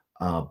railed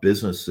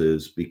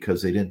businesses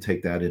because they didn't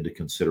take that into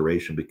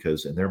consideration,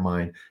 because in their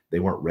mind they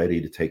weren't ready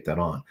to take that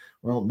on.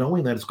 Well,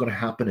 knowing that it's going to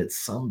happen at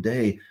some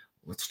day,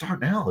 let's start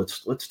now.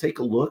 Let's take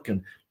a look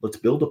and let's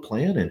build a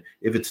plan. And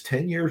if it's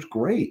 10 years,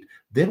 great.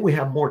 Then we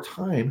have more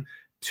time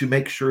to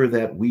make sure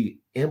that we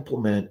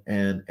implement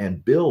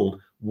and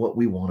build what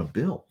we want to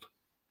build.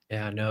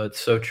 Yeah, no, it's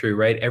so true,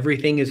 right?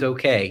 Everything is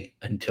okay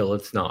until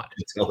it's not.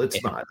 Until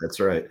it's not. That's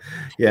right.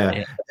 Yeah.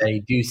 And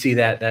I do see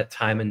that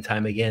time and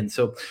time again.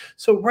 So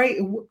right,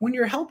 when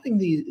you're helping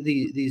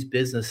these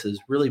businesses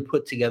really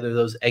put together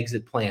those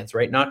exit plans,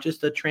 right? Not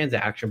just a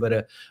transaction,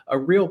 but a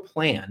real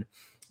plan,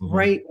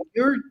 right?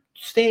 You're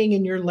staying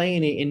in your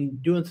lane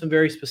and doing some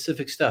very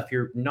specific stuff.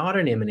 You're not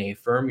an M&A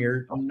firm.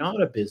 You're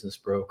not a business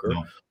broker.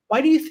 No.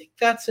 Why do you think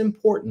that's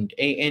important?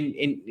 And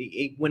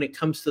when it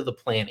comes to the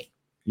planning?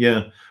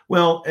 Yeah.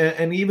 Well,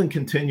 and even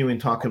continuing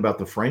talking about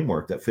the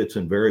framework that fits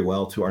in very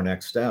well to our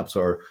next steps.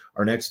 Our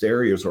next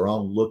areas are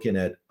all looking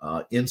at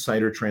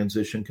insider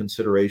transition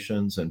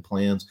considerations and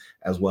plans,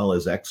 as well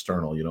as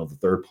external, the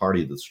third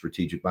party, the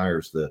strategic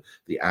buyers, the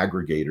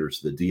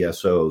aggregators, the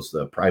DSOs,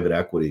 the private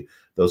equity,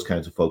 those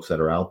kinds of folks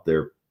that are out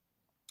there.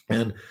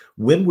 And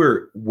when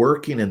we're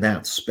working in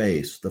that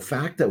space, the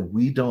fact that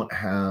we don't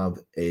have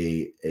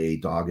a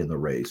dog in the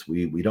race,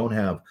 we don't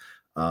have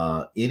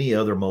any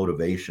other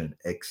motivation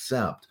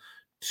except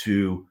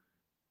to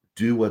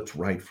do what's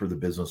right for the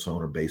business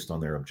owner based on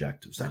their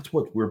objectives. That's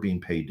what we're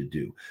being paid to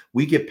do.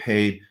 We get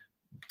paid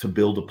to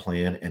build a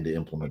plan and to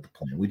implement the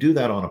plan. We do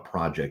that on a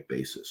project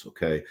basis.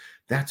 Okay.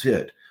 That's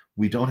it.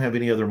 We don't have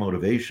any other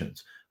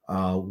motivations.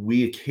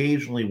 We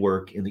occasionally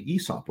work in the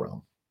ESOP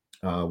realm.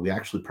 We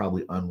actually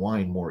probably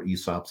unwind more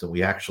ESOPs than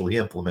we actually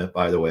implement,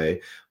 by the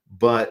way.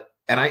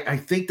 And I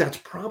think that's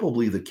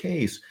probably the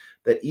case,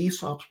 that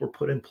ESOPs were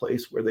put in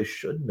place where they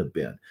shouldn't have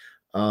been.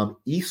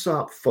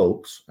 ESOP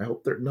folks, I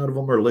hope none of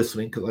them are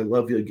listening, because I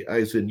love you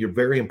guys and you're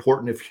very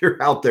important if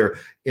you're out there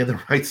in the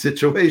right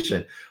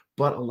situation.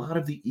 But a lot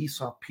of the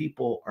ESOP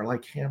people are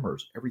like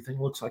hammers.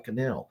 Everything looks like a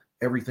nail.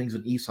 Everything's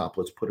an ESOP.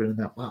 Let's put it in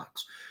that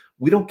box.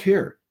 We don't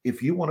care.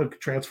 If you want to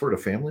transfer to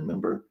family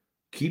member,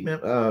 key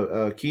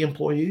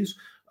employees,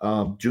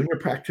 junior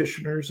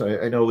practitioners.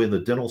 I know in the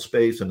dental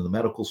space and in the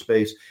medical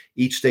space,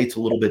 each state's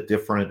a little bit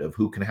different of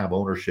who can have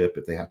ownership,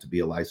 if they have to be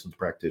a licensed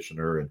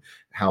practitioner, and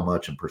how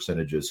much and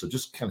percentages. So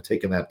just kind of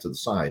taking that to the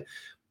side.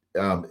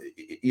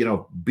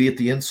 Be it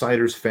the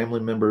insiders,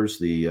 family members,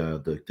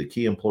 the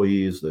key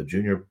employees, the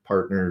junior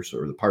partners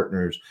or the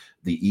partners,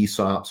 the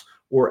ESOPs,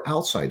 or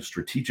outside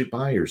strategic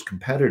buyers,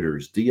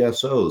 competitors,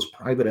 DSOs,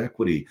 private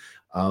equity,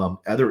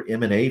 other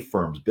M&A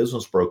firms,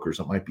 business brokers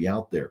that might be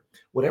out there.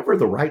 Whatever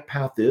the right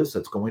path is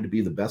that's going to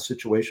be the best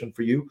situation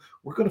for you,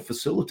 we're going to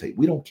facilitate.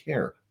 We don't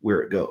care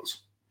where it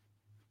goes.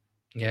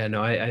 Yeah,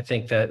 no, I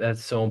think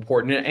that's so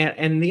important.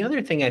 And the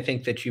other thing I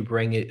think that you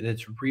bring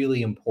that's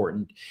really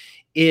important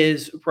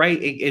is,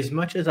 right, as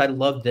much as I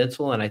love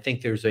dental and I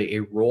think there's a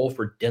role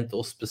for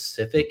dental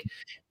specific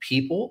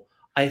people,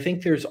 I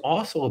think there's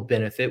also a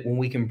benefit when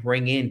we can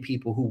bring in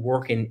people who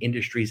work in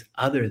industries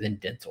other than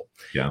dental.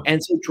 Yeah.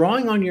 And so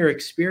drawing on your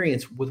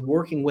experience with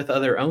working with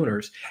other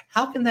owners,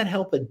 how can that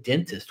help a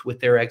dentist with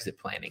their exit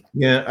planning?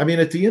 Yeah. I mean,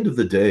 at the end of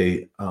the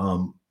day,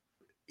 a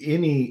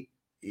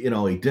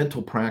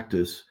dental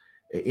practice,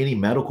 any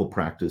medical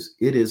practice,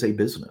 it is a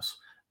business.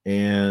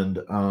 And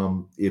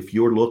if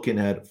you're looking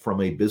at from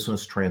a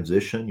business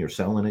transition, you're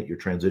selling it, you're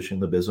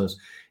transitioning the business,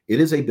 it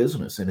is a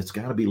business and it's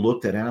got to be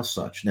looked at as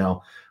such.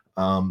 Now,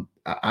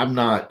 I'm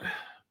not,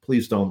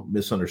 please don't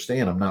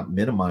misunderstand, I'm not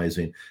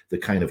minimizing the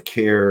kind of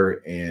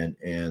care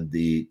and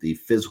the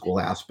physical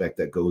aspect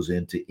that goes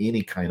into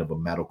any kind of a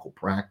medical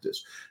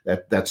practice.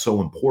 That's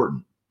so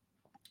important.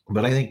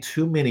 But I think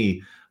too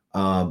many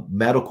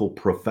medical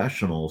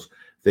professionals,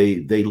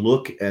 they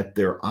look at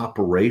their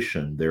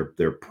operation,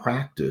 their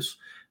practice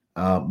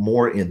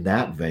more in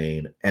that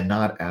vein and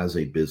not as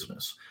a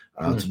business.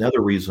 It's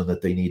another reason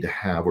that they need to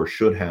have or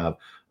should have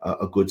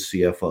a good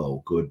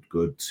CFO, good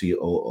COO,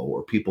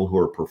 or people who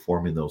are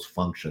performing those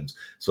functions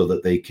so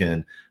that they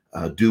can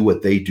do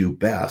what they do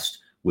best,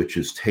 which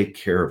is take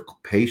care of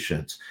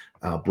patients,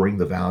 bring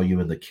the value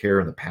and the care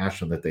and the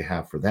passion that they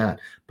have for that.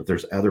 But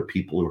there's other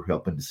people who are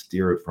helping to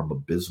steer it from a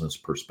business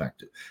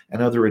perspective,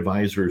 and other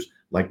advisors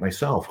like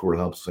myself who are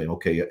helping saying,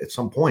 okay, at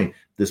some point,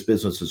 this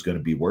business is going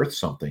to be worth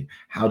something.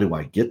 How do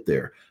I get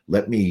there?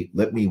 Let me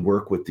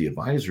work with the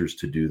advisors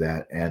to do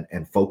that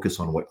and focus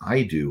on what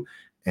I do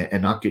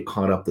and not get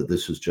caught up that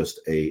this is just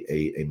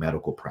a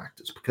medical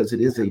practice, because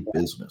it is a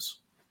business.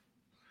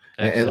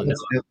 And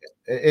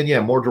yeah,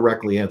 more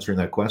directly answering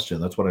that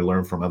question, that's what I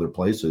learned from other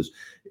places.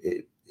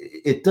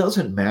 It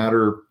doesn't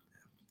matter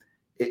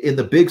in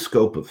the big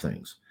scope of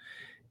things.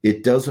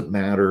 It doesn't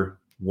matter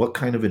what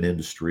kind of an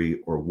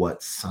industry or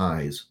what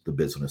size the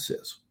business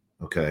is.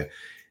 Okay.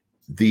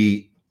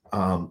 The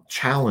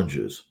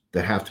challenges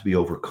that have to be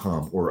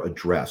overcome or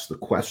addressed, the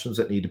questions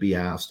that need to be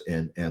asked,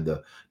 and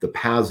the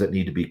paths that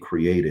need to be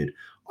created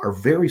are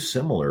very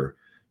similar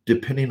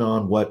depending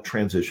on what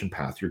transition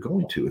path you're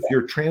going to. If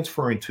you're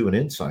transferring to an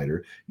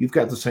insider, you've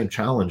got the same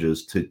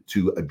challenges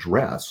to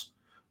address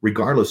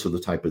regardless of the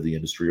type of the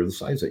industry or the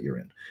size that you're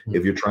in.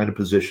 If you're trying to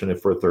position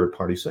it for a third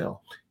party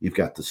sale, you've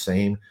got the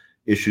same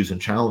issues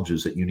and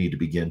challenges that you need to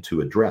begin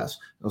to address.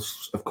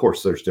 Of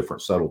course, there's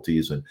different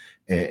subtleties and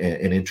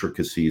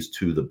intricacies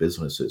to the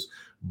businesses,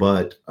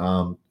 but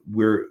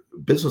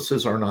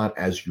businesses are not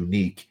as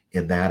unique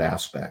in that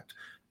aspect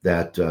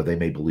that they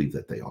may believe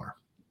that they are.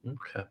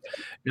 Okay.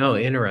 No,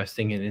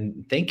 interesting.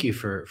 And thank you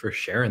for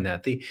sharing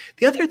that. The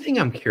other thing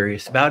I'm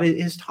curious about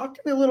is talk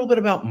to me a little bit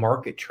about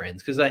market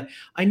trends, because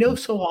I know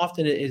so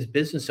often as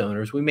business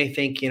owners, we may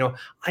think,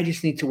 I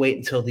just need to wait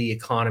until the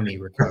economy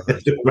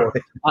recovers. Or,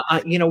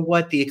 you know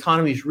what, the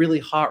economy is really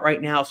hot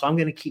right now, so I'm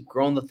going to keep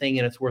growing the thing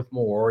and it's worth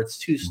more, or it's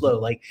too slow.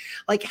 Like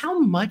how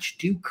much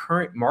do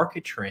current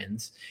market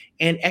trends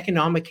and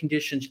economic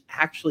conditions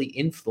actually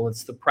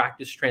influence the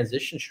practice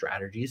transition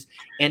strategies?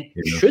 And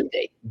should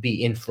they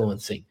be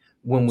influencing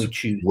when we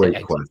choose?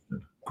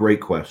 Great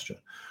question.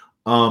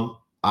 I'm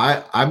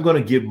going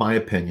to give my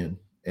opinion,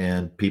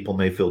 and people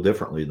may feel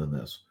differently than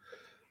this.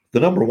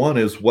 The number one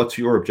is, what's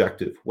your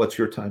objective? What's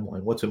your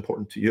timeline? What's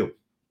important to you?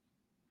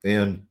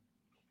 And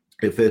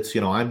if it's,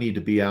 I need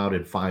to be out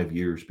in 5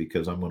 years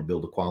because I'm going to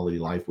build a quality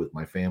life with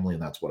my family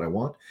and that's what I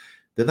want,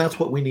 then that's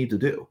what we need to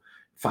do.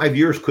 5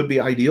 years could be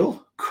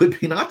ideal, could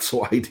be not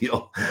so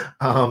ideal.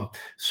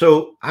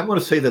 So I'm going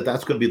to say that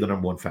that's going to be the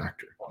number one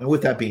factor. And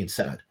with that being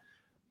said,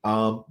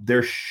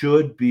 there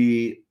should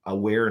be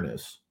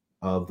awareness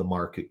of the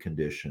market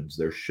conditions.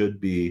 There should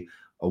be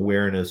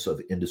awareness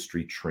of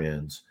industry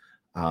trends.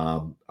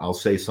 I'll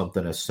say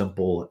something as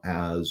simple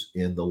as,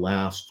 in the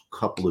last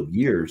couple of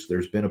years,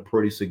 there's been a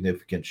pretty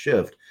significant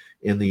shift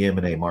in the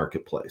M&A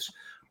marketplace.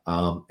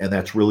 And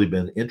that's really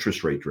been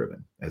interest rate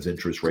driven. As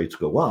interest rates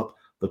go up,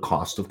 the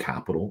cost of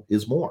capital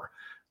is more.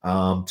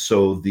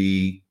 So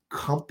the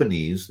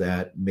companies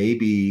that may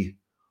be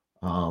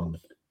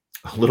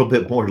a little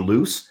bit more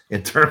loose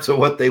in terms of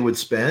what they would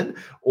spend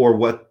or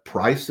what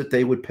price that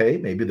they would pay,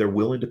 maybe they're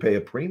willing to pay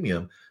a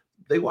premium.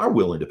 They are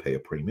willing to pay a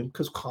premium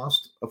because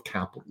cost of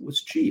capital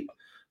was cheap.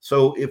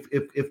 So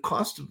if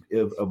cost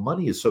of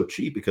money is so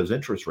cheap because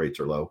interest rates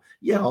are low,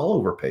 yeah, I'll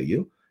overpay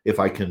you if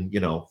I can,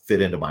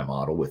 fit into my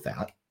model with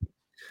that.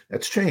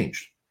 That's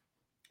changed.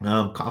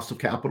 Cost of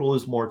capital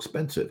is more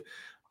expensive.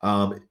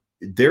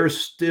 There's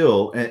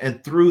still,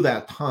 and through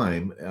that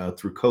time,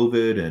 through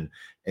COVID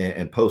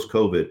and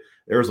post-COVID,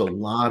 there's a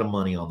lot of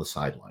money on the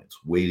sidelines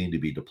waiting to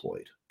be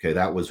deployed. Okay,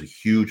 that was a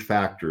huge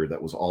factor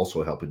that was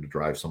also helping to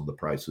drive some of the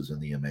prices in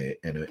the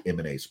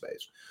M&A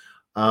space.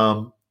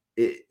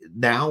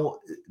 Now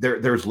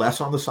there's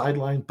less on the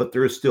sideline, but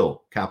there is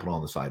still capital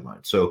on the sideline.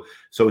 So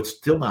it's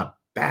still not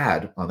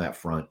bad on that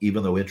front,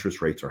 even though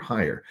interest rates are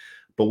higher.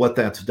 But what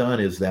that's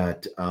done is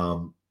that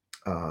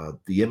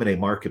the M&A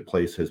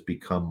marketplace has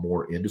become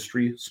more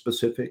industry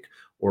specific,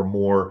 or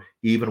more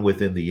even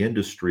within the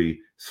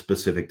industry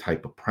specific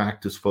type of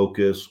practice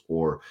focus,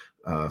 or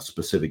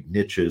specific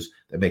niches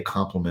that may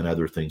complement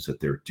other things that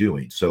they're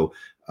doing. So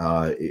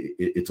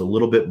it's a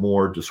little bit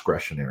more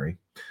discretionary.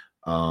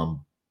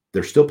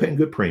 They're still paying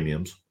good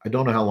premiums. I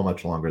don't know how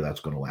much longer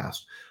that's going to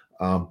last.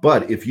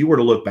 But if you were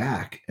to look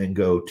back and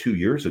go 2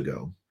 years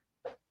ago,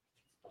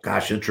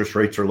 gosh, interest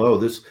rates are low.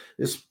 This,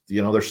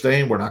 they're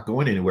staying. We're not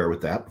going anywhere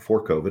with that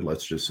before COVID,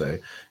 let's just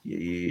say.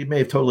 You may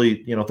have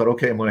totally, thought,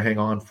 okay, I'm going to hang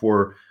on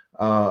for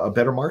a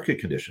better market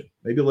condition.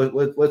 Maybe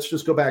let's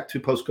just go back to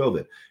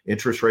post-COVID.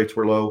 Interest rates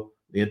were low.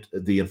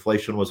 The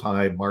inflation was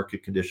high.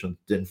 Market conditions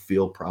didn't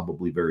feel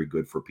probably very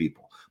good for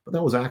people. But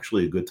that was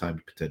actually a good time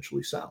to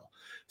potentially sell.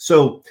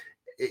 So,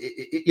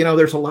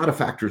 there's a lot of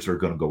factors that are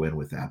going to go in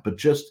with that. But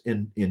just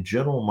in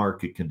general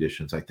market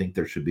conditions, I think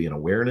there should be an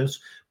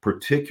awareness,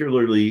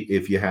 particularly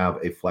if you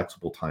have a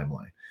flexible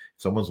timeline.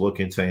 Someone's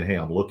looking, saying, hey,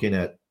 I'm looking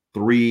at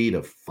 3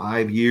 to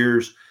 5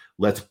 years.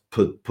 Let's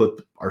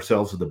put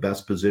ourselves in the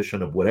best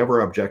position of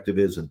whatever our objective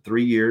is in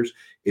 3 years.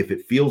 If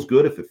it feels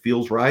good, if it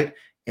feels right,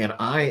 and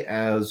I,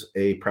 as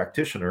a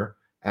practitioner,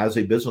 as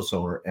a business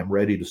owner, am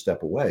ready to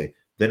step away,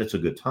 then it's a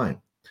good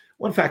time.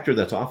 One factor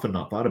that's often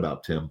not thought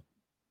about, Tim,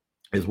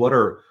 is what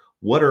are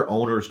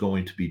owners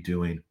going to be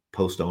doing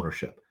post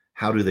ownership?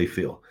 How do they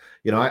feel?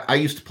 I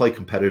used to play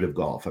competitive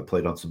golf. I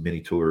played on some mini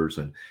tours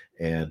and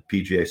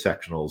PGA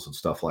sectionals and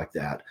stuff like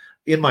that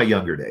in my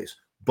younger days.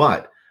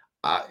 But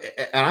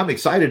and I'm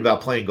excited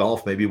about playing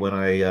golf. Maybe when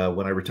I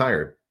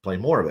retired, playing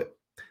more of it.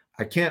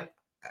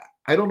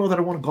 I don't know that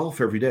I want to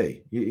golf every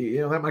day.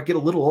 That might get a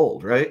little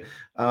old, right?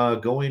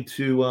 Going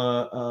to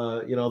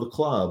the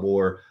club,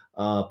 or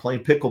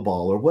playing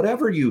pickleball, or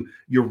whatever you're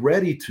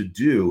ready to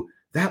do.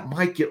 That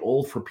might get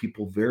old for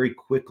people very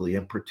quickly,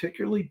 and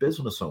particularly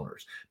business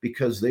owners,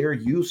 because they are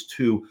used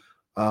to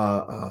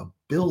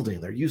building.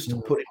 They're used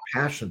to putting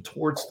passion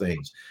towards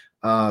things.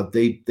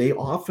 They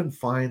often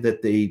find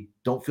that they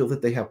don't feel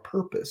that they have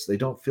purpose. They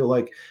don't feel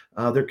like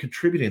they're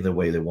contributing the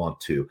way they want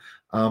to.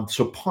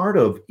 So part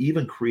of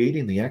even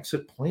creating the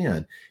exit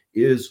plan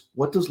is,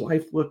 what does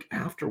life look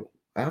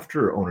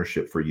after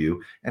ownership for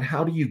you, and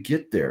how do you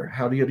get there?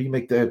 How do you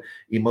make that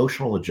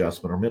emotional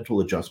adjustment or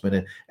mental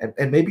adjustment?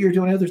 And maybe you're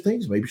doing other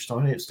things. Maybe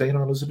you're staying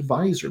on as an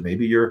advisor.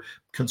 Maybe you're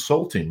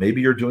consulting.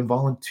 Maybe you're doing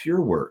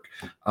volunteer work.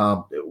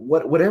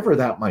 Whatever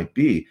that might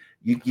be,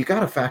 you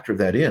got to factor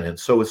that in. And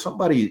so if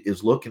somebody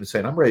is looking and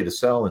saying, I'm ready to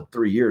sell in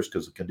 3 years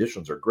because the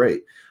conditions are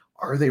great,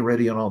 are they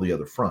ready on all the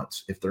other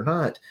fronts? If they're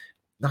not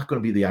going to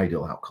be the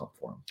ideal outcome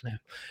for them. Yeah.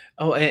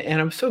 Oh, and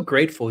I'm so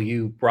grateful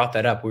you brought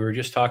that up. We were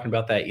just talking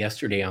about that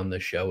yesterday on the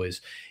show.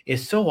 Is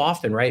so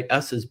often, right?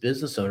 Us as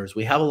business owners,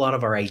 we have a lot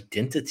of our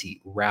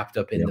identity wrapped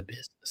up in the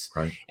business,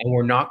 Right. and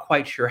we're not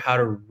quite sure how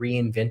to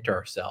reinvent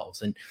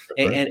ourselves. And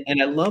Right.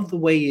 and I love the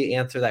way you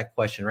answer that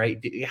question,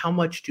 right? How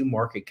much do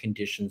market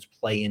conditions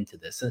play into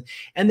this?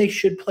 And they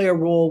should play a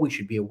role. We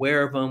should be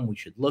aware of them. We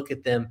should look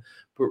at them.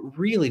 But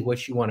really,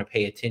 what you want to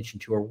pay attention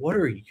to are, what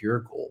are your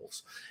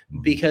goals?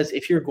 Because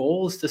if your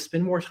goal is to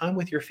spend more time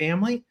with your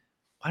family,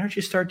 why don't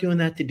you start doing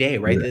that today,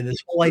 right? Yeah.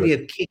 This whole idea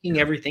of kicking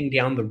everything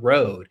down the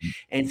road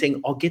and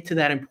saying, I'll get to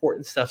that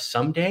important stuff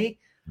someday.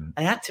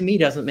 That to me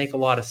doesn't make a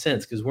lot of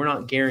sense, because we're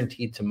not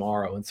guaranteed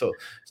tomorrow. And so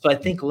I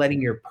think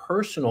letting your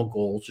personal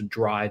goals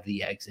drive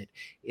the exit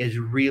is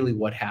really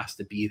what has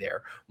to be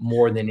there,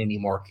 more than any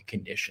market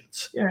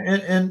conditions. Yeah,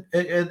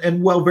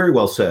 and well, very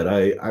well said.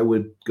 I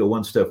would go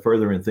one step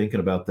further in thinking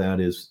about that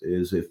is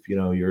if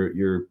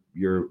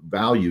your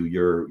value,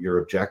 your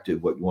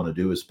objective, what you want to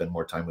do is spend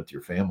more time with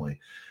your family,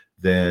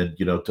 then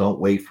don't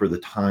wait for the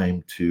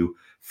time to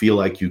feel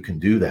like you can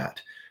do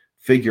that.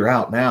 Figure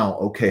out now,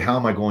 okay, how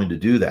am I going to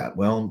do that?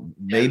 Well,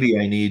 maybe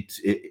I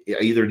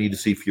either need to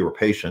see fewer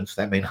patients.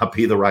 That may not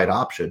be the right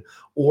option,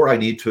 or I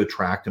need to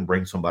attract and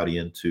bring somebody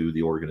into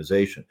the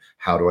organization.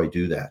 How do I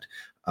do that?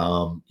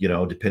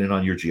 Depending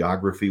on your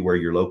geography, where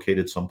you're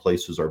located, some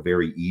places are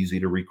very easy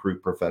to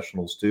recruit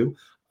professionals to,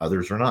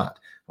 others are not.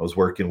 I was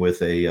working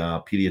with a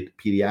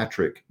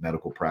pediatric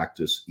medical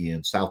practice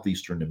in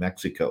southeastern New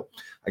Mexico.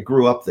 I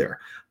grew up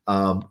there,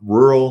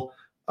 rural.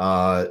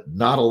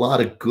 Not a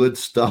lot of good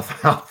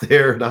stuff out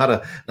there.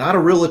 Not a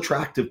real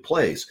attractive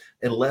place.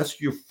 Unless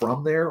you're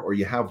from there or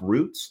you have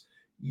roots,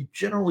 you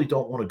generally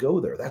don't want to go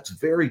there. That's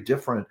very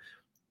different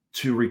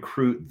to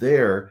recruit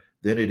there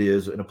than it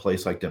is in a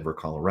place like Denver,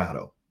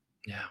 Colorado.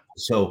 Yeah.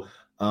 So,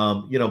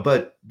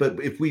 but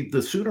if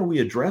the sooner we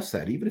address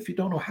that, even if you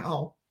don't know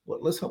how,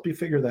 let's help you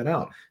figure that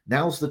out.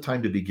 Now's the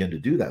time to begin to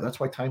do that. That's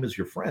why time is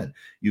your friend.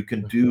 You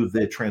can do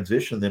the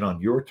transition then on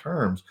your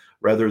terms,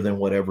 rather than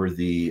whatever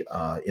the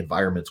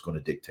environment's going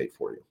to dictate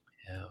for you.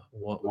 Yeah,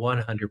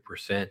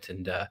 100%.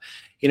 And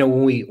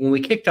when we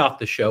kicked off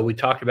the show, we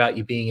talked about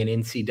you being an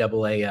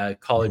NCAA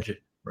college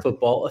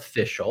football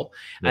official,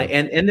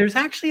 and there's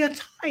actually a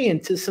tie-in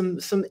to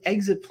some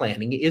exit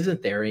planning,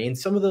 isn't there? And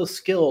some of those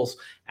skills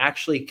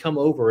actually come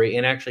over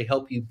and actually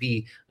help you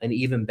be an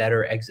even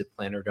better exit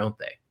planner, don't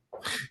they?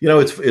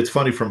 It's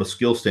funny from a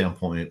skill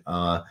standpoint.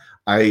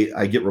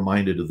 I get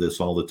reminded of this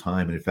all the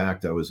time. And in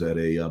fact, I was at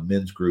a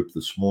men's group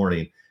this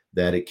morning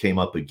that it came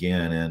up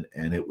again,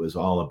 and it was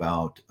all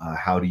about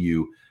how do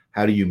you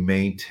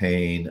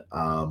maintain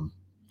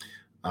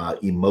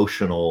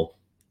emotional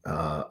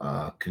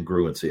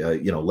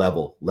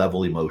congruency,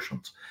 level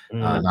emotions,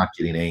 not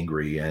getting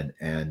angry. And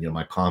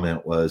my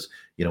comment was,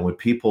 when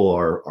people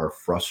are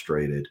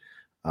frustrated,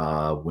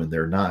 when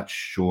they're not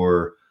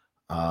sure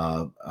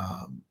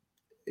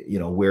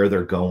where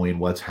they're going,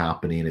 what's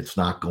happening, it's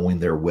not going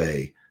their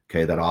way.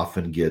 Okay. That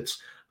often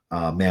gets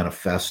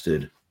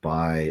manifested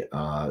by,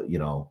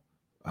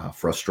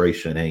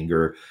 frustration,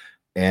 anger.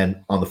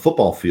 And on the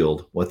football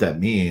field, what that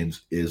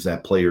means is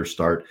that players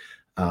start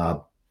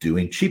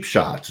doing cheap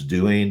shots,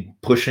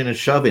 pushing and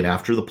shoving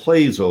after the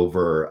play's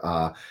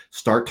over,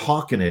 start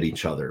talking at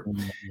each other.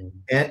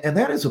 And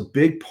that is a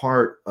big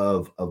part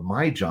of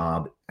my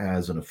job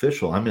as an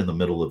official. I'm in the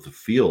middle of the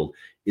field,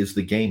 is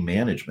the game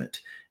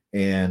management.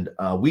 And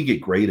we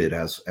get graded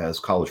as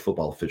college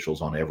football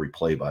officials on every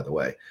play, by the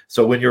way.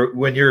 So when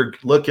you're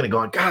looking and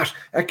going, gosh,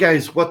 that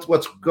guy's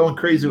what's going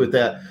crazy with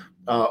that,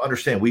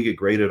 understand we get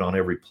graded on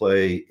every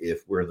play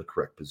if we're in the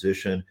correct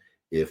position.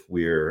 If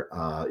we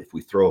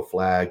throw a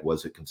flag,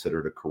 was it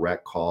considered a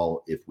correct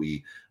call? If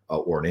we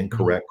or an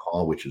incorrect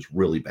call, which is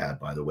really bad,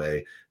 by the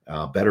way.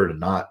 Better to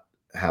not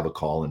have a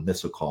call and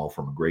miss a call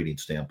from a grading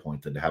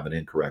standpoint than to have an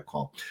incorrect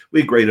call.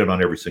 We grade it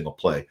on every single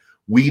play.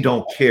 We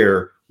don't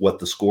care what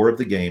the score of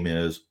the game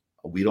is.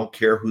 We don't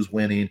care who's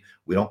winning.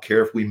 We don't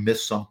care if we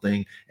miss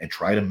something and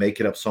try to make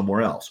it up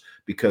somewhere else,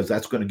 because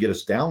that's going to get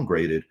us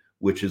downgraded,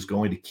 which is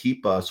going to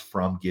keep us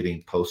from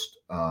getting post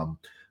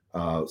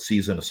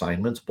season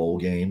assignments, bowl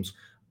games,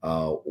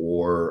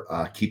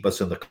 or keep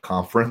us in the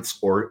conference,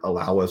 or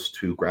allow us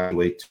to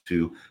graduate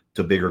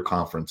to bigger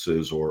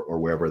conferences or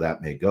wherever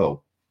that may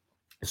go.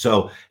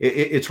 So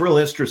it's real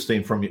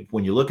interesting from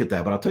when you look at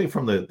that. But I'll tell you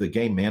from the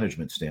game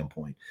management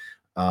standpoint,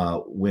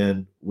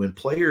 when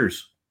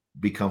players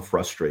become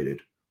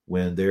frustrated,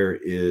 when there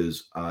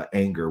is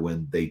anger,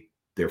 when they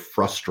they're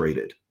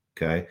frustrated.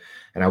 Okay.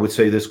 And I would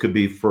say this could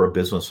be for a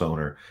business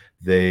owner.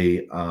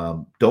 They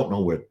don't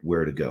know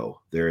where to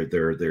go.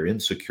 They're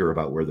insecure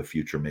about where the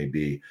future may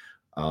be.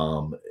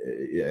 And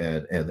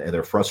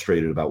they're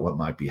frustrated about what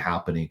might be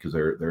happening because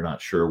they're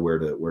not sure where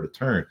to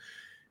turn.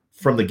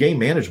 From the game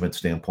management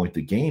standpoint,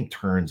 the game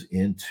turns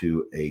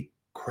into a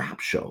crap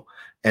show,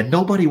 and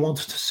nobody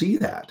wants to see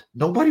that.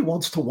 Nobody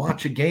wants to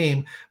watch a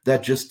game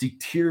that just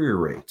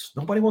deteriorates.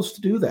 Nobody wants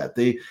to do that.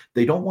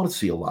 They don't want to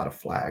see a lot of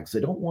flags.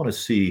 They don't want to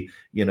see,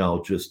 they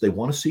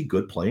want to see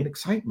good play and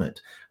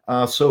excitement.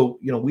 So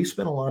we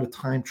spend a lot of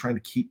time trying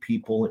to keep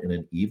people in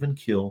an even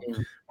keel,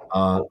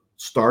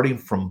 starting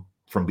from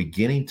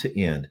beginning to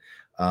end.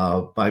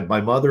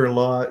 My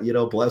mother-in-law,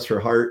 bless her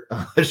heart,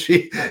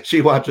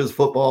 she watches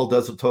football,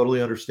 doesn't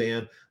totally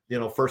understand.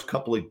 First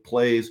couple of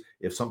plays,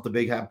 if something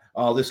big happens,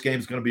 this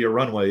game's going to be a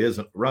runaway,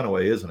 isn't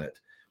it?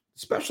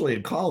 Especially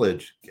in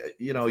college,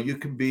 you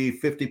can be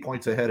 50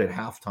 points ahead at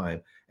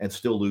halftime and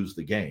still lose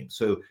the game.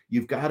 So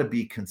you've got to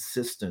be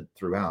consistent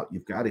throughout.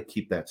 You've got to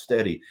keep that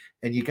steady,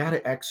 and you got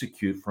to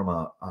execute from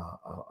a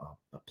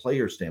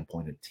player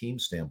standpoint, a team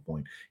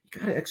standpoint. You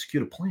got to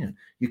execute a plan.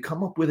 You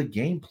come up with a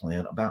game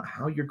plan about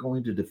how you're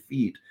going to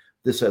defeat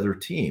this other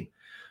team.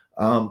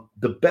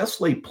 The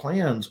best laid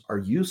plans are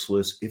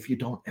useless if you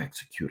don't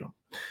execute them.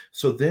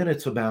 So then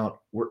it's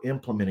about we're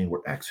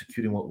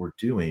executing what we're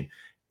doing,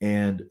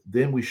 and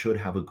then we should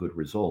have a good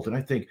result. And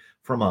I think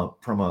from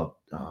a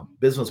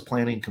business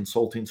planning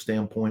consulting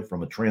standpoint,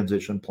 from a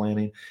transition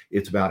planning,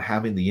 it's about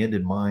having the end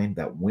in mind,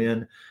 that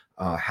win,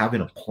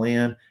 having a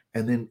plan,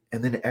 and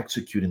then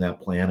executing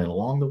that plan. And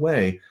along the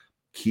way,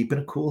 keeping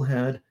a cool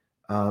head,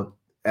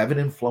 ebbing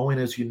and flowing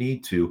as you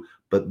need to,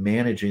 but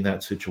managing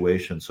that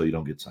situation so you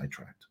don't get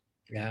sidetracked.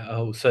 Yeah.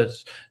 Oh,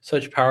 such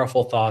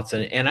powerful thoughts.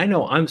 And I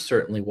know I'm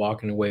certainly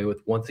walking away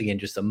with, once again,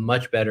 just a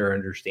much better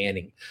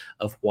understanding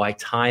of why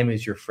time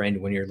is your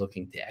friend when you're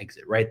looking to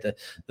exit, right? The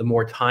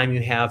more time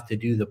you have to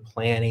do the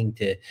planning,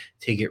 to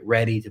get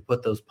ready, to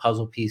put those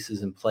puzzle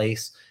pieces in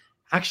place,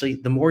 actually,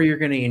 the more you're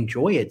going to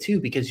enjoy it too,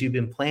 because you've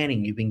been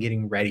planning, you've been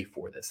getting ready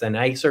for this. And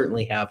I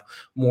certainly have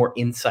more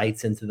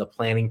insights into the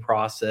planning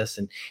process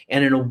and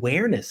an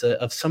awareness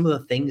of some of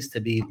the things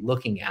to be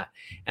looking at.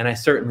 And I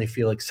certainly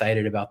feel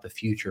excited about the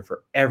future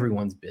for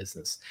everyone's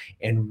business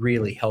and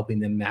really helping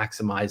them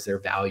maximize their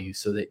value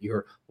so that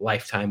your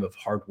lifetime of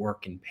hard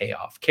work can pay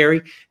off.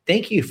 Cary,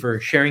 thank you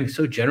for sharing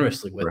so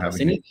generously with us.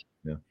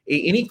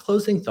 Any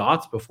closing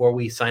thoughts before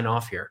we sign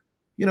off here?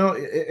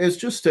 It's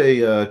just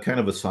a kind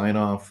of a sign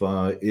off.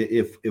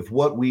 If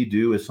what we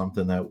do is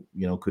something that,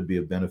 could be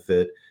a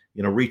benefit,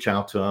 reach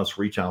out to us,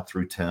 reach out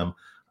through Tim.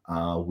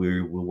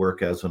 We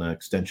work as an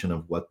extension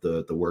of what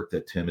the work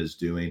that Tim is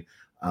doing,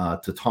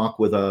 to talk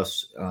with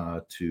us,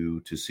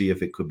 to see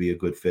if it could be a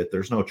good fit.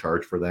 There's no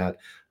charge for that.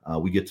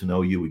 We get to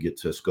know you. We get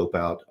to scope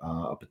out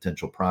a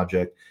potential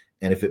project.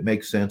 And if it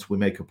makes sense, we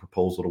make a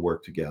proposal to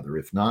work together.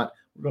 If not,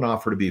 we're going to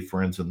offer to be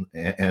friends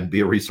and be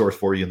a resource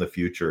for you in the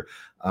future.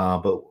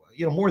 But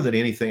more than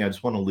anything, I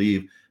just want to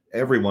leave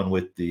everyone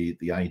with the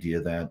idea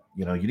that,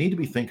 you need to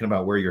be thinking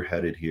about where you're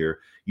headed here.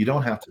 You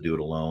don't have to do it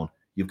alone.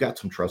 You've got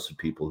some trusted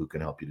people who can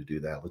help you to do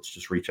that. Let's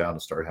just reach out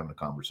and start having a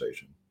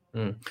conversation.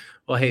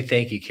 Well, hey,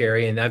 thank you,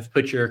 Cary. And I've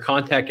put your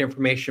contact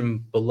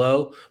information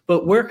below,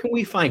 but where can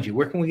we find you?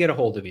 Where can we get a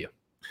hold of you?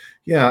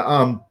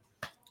 Yeah.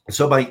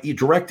 So my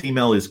direct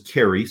email is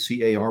Cary,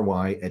 Cary,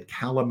 at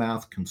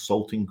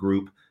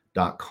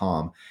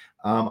CallamathConsultingGroup.com.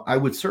 I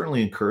would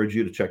certainly encourage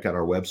you to check out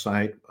our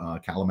website,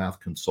 Callamath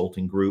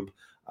Consulting Group.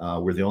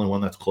 We're the only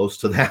one that's close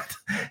to that.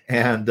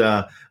 And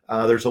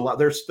there's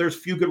a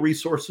few good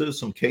resources,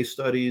 some case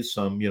studies,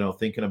 some,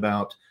 thinking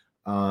about,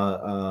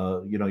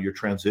 your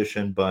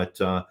transition, but,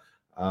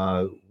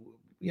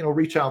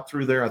 reach out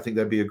through there. I think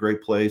that'd be a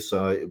great place.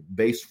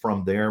 Based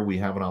from there, we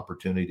have an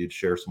opportunity to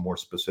share some more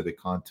specific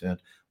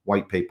content,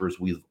 white papers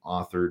we've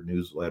authored,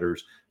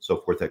 newsletters,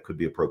 so forth, that could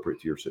be appropriate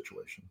to your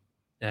situation.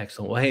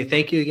 Excellent. Well, hey,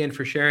 thank you again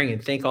for sharing,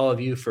 and thank all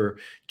of you for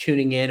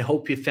tuning in.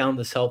 Hope you found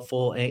this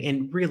helpful,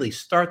 and really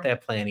start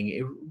that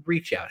planning.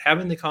 Reach out,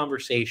 having the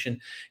conversation,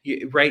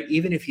 right?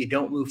 Even if you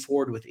don't move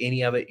forward with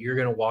any of it, you're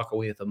going to walk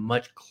away with a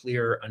much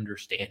clearer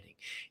understanding.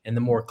 And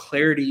the more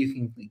clarity you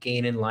can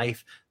gain in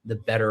life, the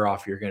better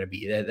off you're going to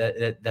be.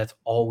 That's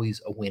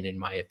always a win, in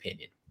my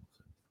opinion.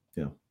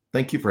 Yeah.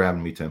 Thank you for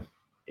having me, Tim.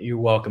 You're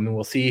welcome. And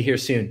we'll see you here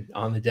soon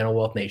on the Dental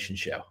Wealth Nation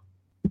show.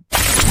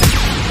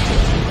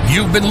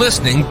 You've been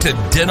listening to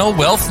Dental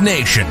Wealth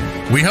Nation.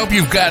 We hope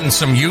you've gotten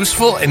some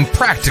useful and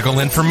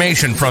practical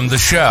information from the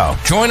show.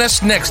 Join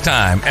us next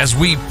time as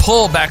we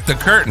pull back the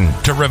curtain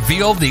to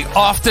reveal the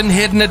often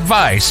hidden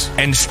advice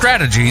and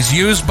strategies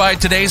used by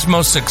today's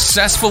most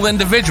successful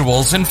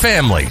individuals and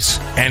families,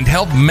 and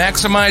help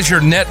maximize your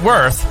net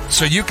worth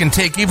so you can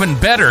take even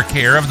better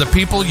care of the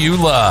people you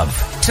love.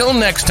 Till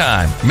next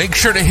time, make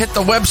sure to hit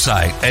the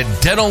website at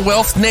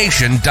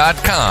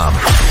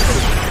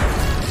dentalwealthnation.com.